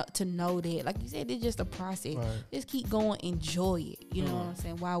going, to know that, like you said, it's just a process. Right. Just keep going, enjoy it. You know what I'm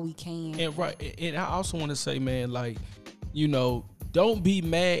saying? While we can. And I also want to say, man, like, don't be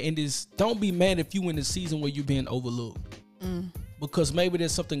mad don't be mad if you in the season where you're being overlooked. Because maybe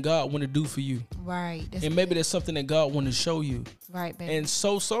there's something God want to do for you. Right. And maybe there's something that God want to show you. Right, baby. And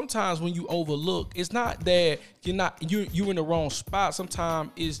so sometimes when you overlook, it's not that you're in the wrong spot.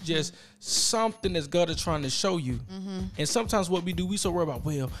 Sometimes it's just something that God is trying to show you. And sometimes what we do, we so worried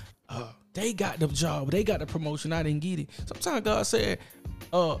about, they got the job, they got the promotion, I didn't get it. Sometimes God said,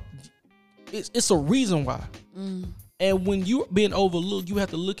 it's a reason why. And when you're being overlooked, you have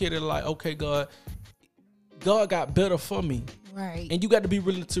to look at it like, okay, God got better for me. Right. And you got to be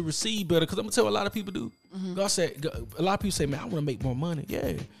willing to receive better. Because I'm going to tell what a lot of people do. God said, a lot of people say, man, I want to make more money.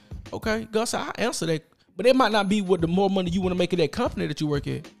 Yeah. Okay. God said, I answer that. But it might not be what the more money you want to make in that company that you work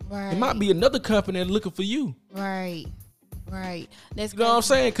at. Right. It might be another company that's looking for you. Right. Right. That's, you know what I'm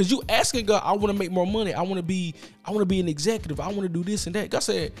saying? Because you asking God, I want to make more money. I want to be an executive. I want to do this and that. God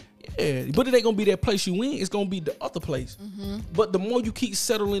said, yeah, but it ain't going to be that place you in. It's going to be the other place. But the more you keep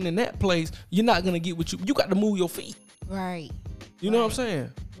settling in that place, you're not going to get what you got to move your feet. Right. You know what I'm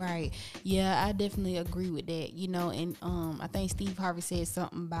saying? Right. Yeah, I definitely agree with that. And I think Steve Harvey said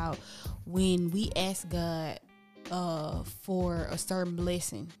something about when we ask God for a certain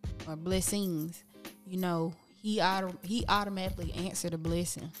blessing or blessings, he automatically answered the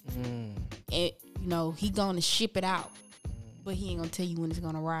blessing. And he gonna ship it out, but he ain't gonna tell you when it's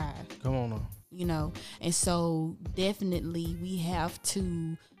gonna arrive. Come on now. And so definitely we have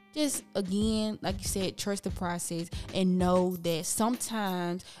to just, again, like you said, trust the process and know that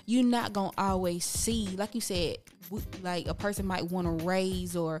sometimes you're not going to always see, like you said, like a person might want to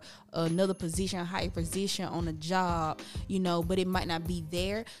raise or another position, a higher position on a job, but it might not be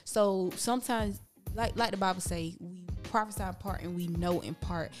there. So sometimes, like the Bible say, we prophesy in part and we know in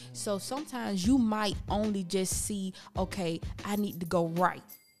part. So sometimes you might only just see, okay, I need to go right.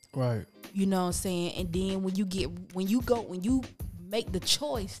 Right. You know what I'm saying? And then when you make the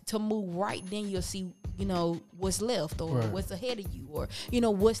choice to move right, then you'll see, you know, what's left or what's ahead of you, or, you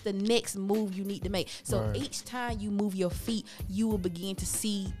know, what's the next move you need to make. So each time you move your feet, you will begin to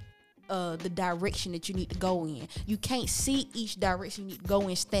see the direction that you need to go in. You can't see each direction you need to go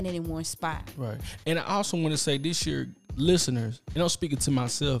in standing in one spot. Right. And I also want to say this year, listeners, and I'm speaking to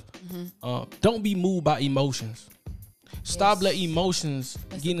myself, don't be moved by emotions. Stop letting emotions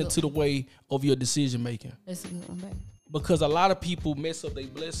get into the way of your decision making. That's a good one, baby. Because a lot of people mess up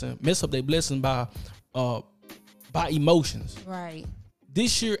their blessing by emotions. Right.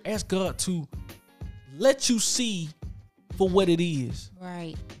 This year, ask God to let you see for what it is.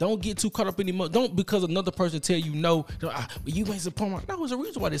 Right. Don't get too caught up in emotion. Don't, because another person tell you no, you ain't support my. No, there's a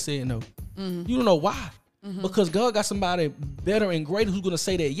reason why they saying no. Mm-hmm. You don't know why. Mm-hmm. Because God got somebody better and greater who's gonna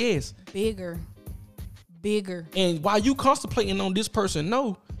say that yes. Bigger. And while you contemplating on this person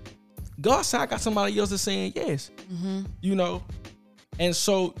no, God said I got somebody else that's saying yes. Mm-hmm. You know, and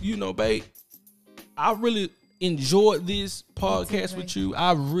so, you know, babe, I really enjoyed this podcast with you.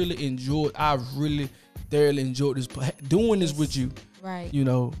 I really thoroughly enjoyed this doing this with you. Right. You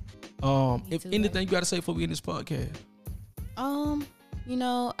know, if anything you got to say before we end this podcast. You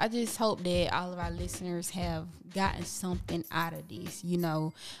know, I just hope that all of our listeners have gotten something out of this. You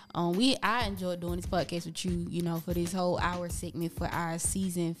know, I enjoyed doing this podcast with you, you know, for this whole hour segment for our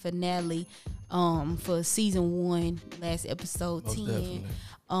season finale, for season 1, last episode 10.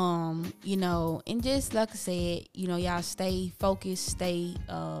 Definitely. You know, and just like I said, you know, y'all stay focused, stay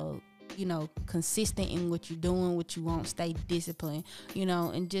you know, consistent in what you're doing, what you want, stay disciplined, you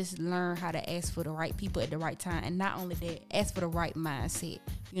know, and just learn how to ask for the right people at the right time. And not only that, ask for the right mindset,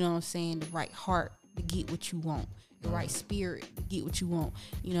 you know what I'm saying, the right heart to get what you want, the right spirit to get what you want,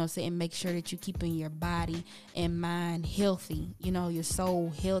 you know what I'm saying, make sure that you're keeping your body and mind healthy, you know, your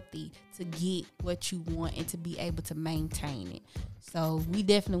soul healthy to get what you want and to be able to maintain it. So we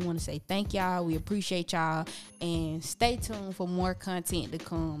definitely want to say thank y'all. We appreciate y'all, and stay tuned for more content to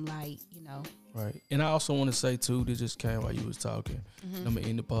come. Like, you know. Right. And I also want to say too, this just came while you was talking. Mm-hmm. I'm gonna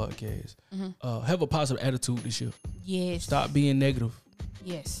end the podcast. Mm-hmm. Have a positive attitude this year. Yes. Stop being negative.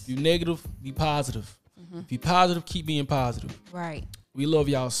 Yes. If you're negative, be positive. Mm-hmm. If you're positive, keep being positive. Right. We love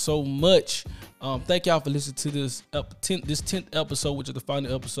y'all so much. Thank y'all for listening to this 10th episode, which is the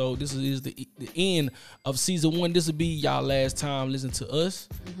final episode. This is the end of season 1. This will be y'all last time listening to us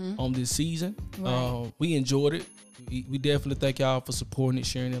on this season. Right. We enjoyed it. We definitely thank y'all for supporting it,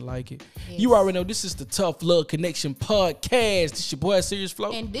 sharing it, like it. Yes. You already know this is the Tuft Love Connection Podcast. This is your boy, Serious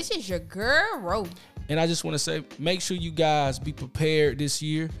Flow. And this is your girl, Ro. And I just want to say, make sure you guys be prepared this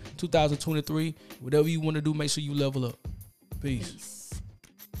year, 2023. Whatever you want to do, make sure you level up. Peace.